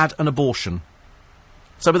 she had an abortion.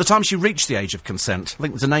 So by the time she reached the age of consent, I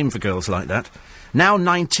think there's a name for girls like that. Now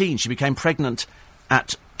 19, she became pregnant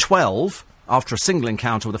at 12 after a single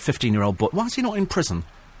encounter with a 15-year-old boy. Why is he not in prison?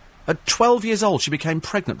 At 12 years old, she became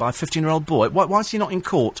pregnant by a 15-year-old boy. Why is he not in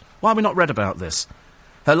court? Why have we not read about this?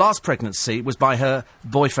 Her last pregnancy was by her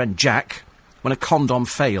boyfriend Jack when a condom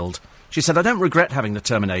failed. She said, I don't regret having the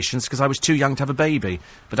terminations because I was too young to have a baby,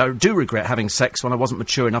 but I do regret having sex when I wasn't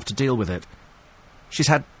mature enough to deal with it. She's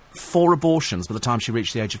had 4 abortions by the time she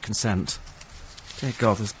reached the age of consent. Dear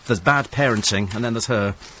God, there's bad parenting, and then there's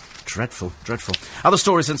her. Dreadful, dreadful. Other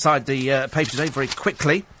stories inside the paper today, very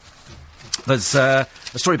quickly. There's a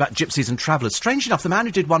story about gypsies and travellers. Strange enough, the man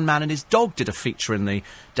who did One Man and His Dog did a feature in the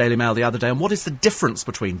Daily Mail the other day on what is the difference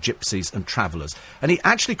between gypsies and travellers. And he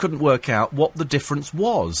actually couldn't work out what the difference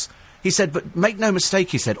was. He said, but make no mistake,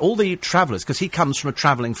 he said, all the travellers, because he comes from a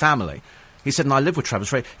travelling family, he said, and I live with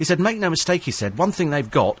travellers, he said, make no mistake, he said, one thing they've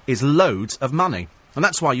got is loads of money. And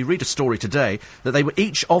that's why you read a story today that they were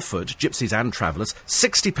each offered, gypsies and travellers,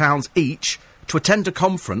 £60 each to attend a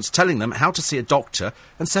conference telling them how to see a doctor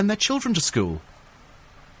and send their children to school.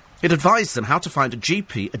 It advised them how to find a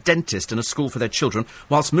GP, a dentist and a school for their children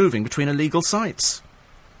whilst moving between illegal sites.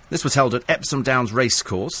 This was held at Epsom Downs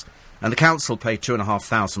Racecourse, and the council paid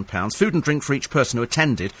 £2,500. Food and drink for each person who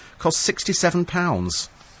attended cost £67.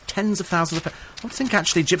 Tens of thousands of pounds. I would think,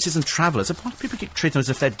 actually, gypsies and travellers, why do people keep treating them as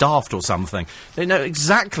if they're daft or something? They know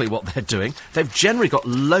exactly what they're doing. They've generally got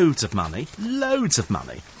loads of money. Loads of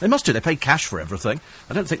money. They must do. They pay cash for everything.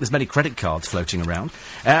 I don't think there's many credit cards floating around.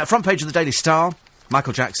 Front page of the Daily Star,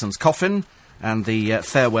 Michael Jackson's coffin and the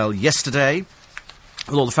farewell yesterday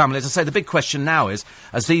with all the families. I say the big question now is,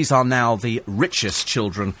 as these are now the richest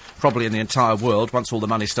children probably in the entire world, once all the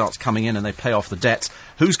money starts coming in and they pay off the debts,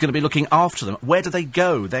 who's going to be looking after them? Where do they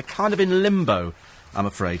go? They're kind of in limbo, I'm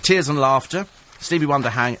afraid. Tears and laughter. Stevie Wonder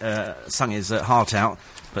sung his heart out,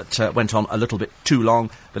 but went on a little bit too long.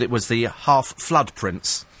 But it was the half-flood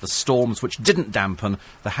prince, the storms which didn't dampen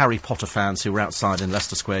the Harry Potter fans who were outside in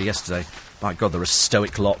Leicester Square yesterday. My God, they're a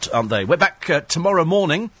stoic lot, aren't they? We're back tomorrow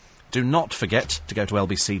morning. Do not forget to go to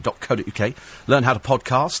lbc.co.uk, learn how to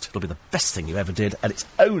podcast. It'll be the best thing you ever did, and it's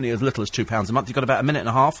only as little as £2 a month. You've got about a minute and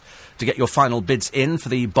a half to get your final bids in for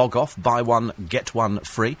the bog-off, buy one, get one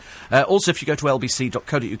free. Also, if you go to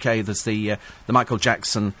lbc.co.uk, there's the Michael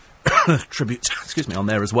Jackson tribute, excuse me, on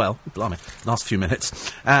there as well. Blimey, last few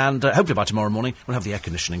minutes. And hopefully by tomorrow morning, we'll have the air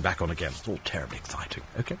conditioning back on again. It's all terribly exciting.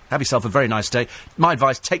 OK? Have yourself a very nice day. My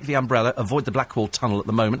advice, take the umbrella, avoid the Blackwall Tunnel at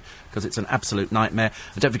the moment, because it's an absolute nightmare.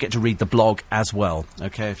 And don't forget to read the blog as well,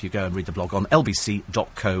 OK? If you go and read the blog on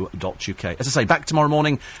lbc.co.uk. As I say, back tomorrow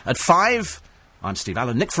morning at 5. I'm Steve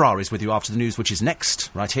Allen. Nick Ferrari's with you after the news, which is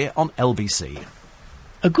next, right here on LBC.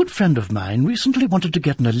 A good friend of mine recently wanted to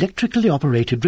get an electrically operated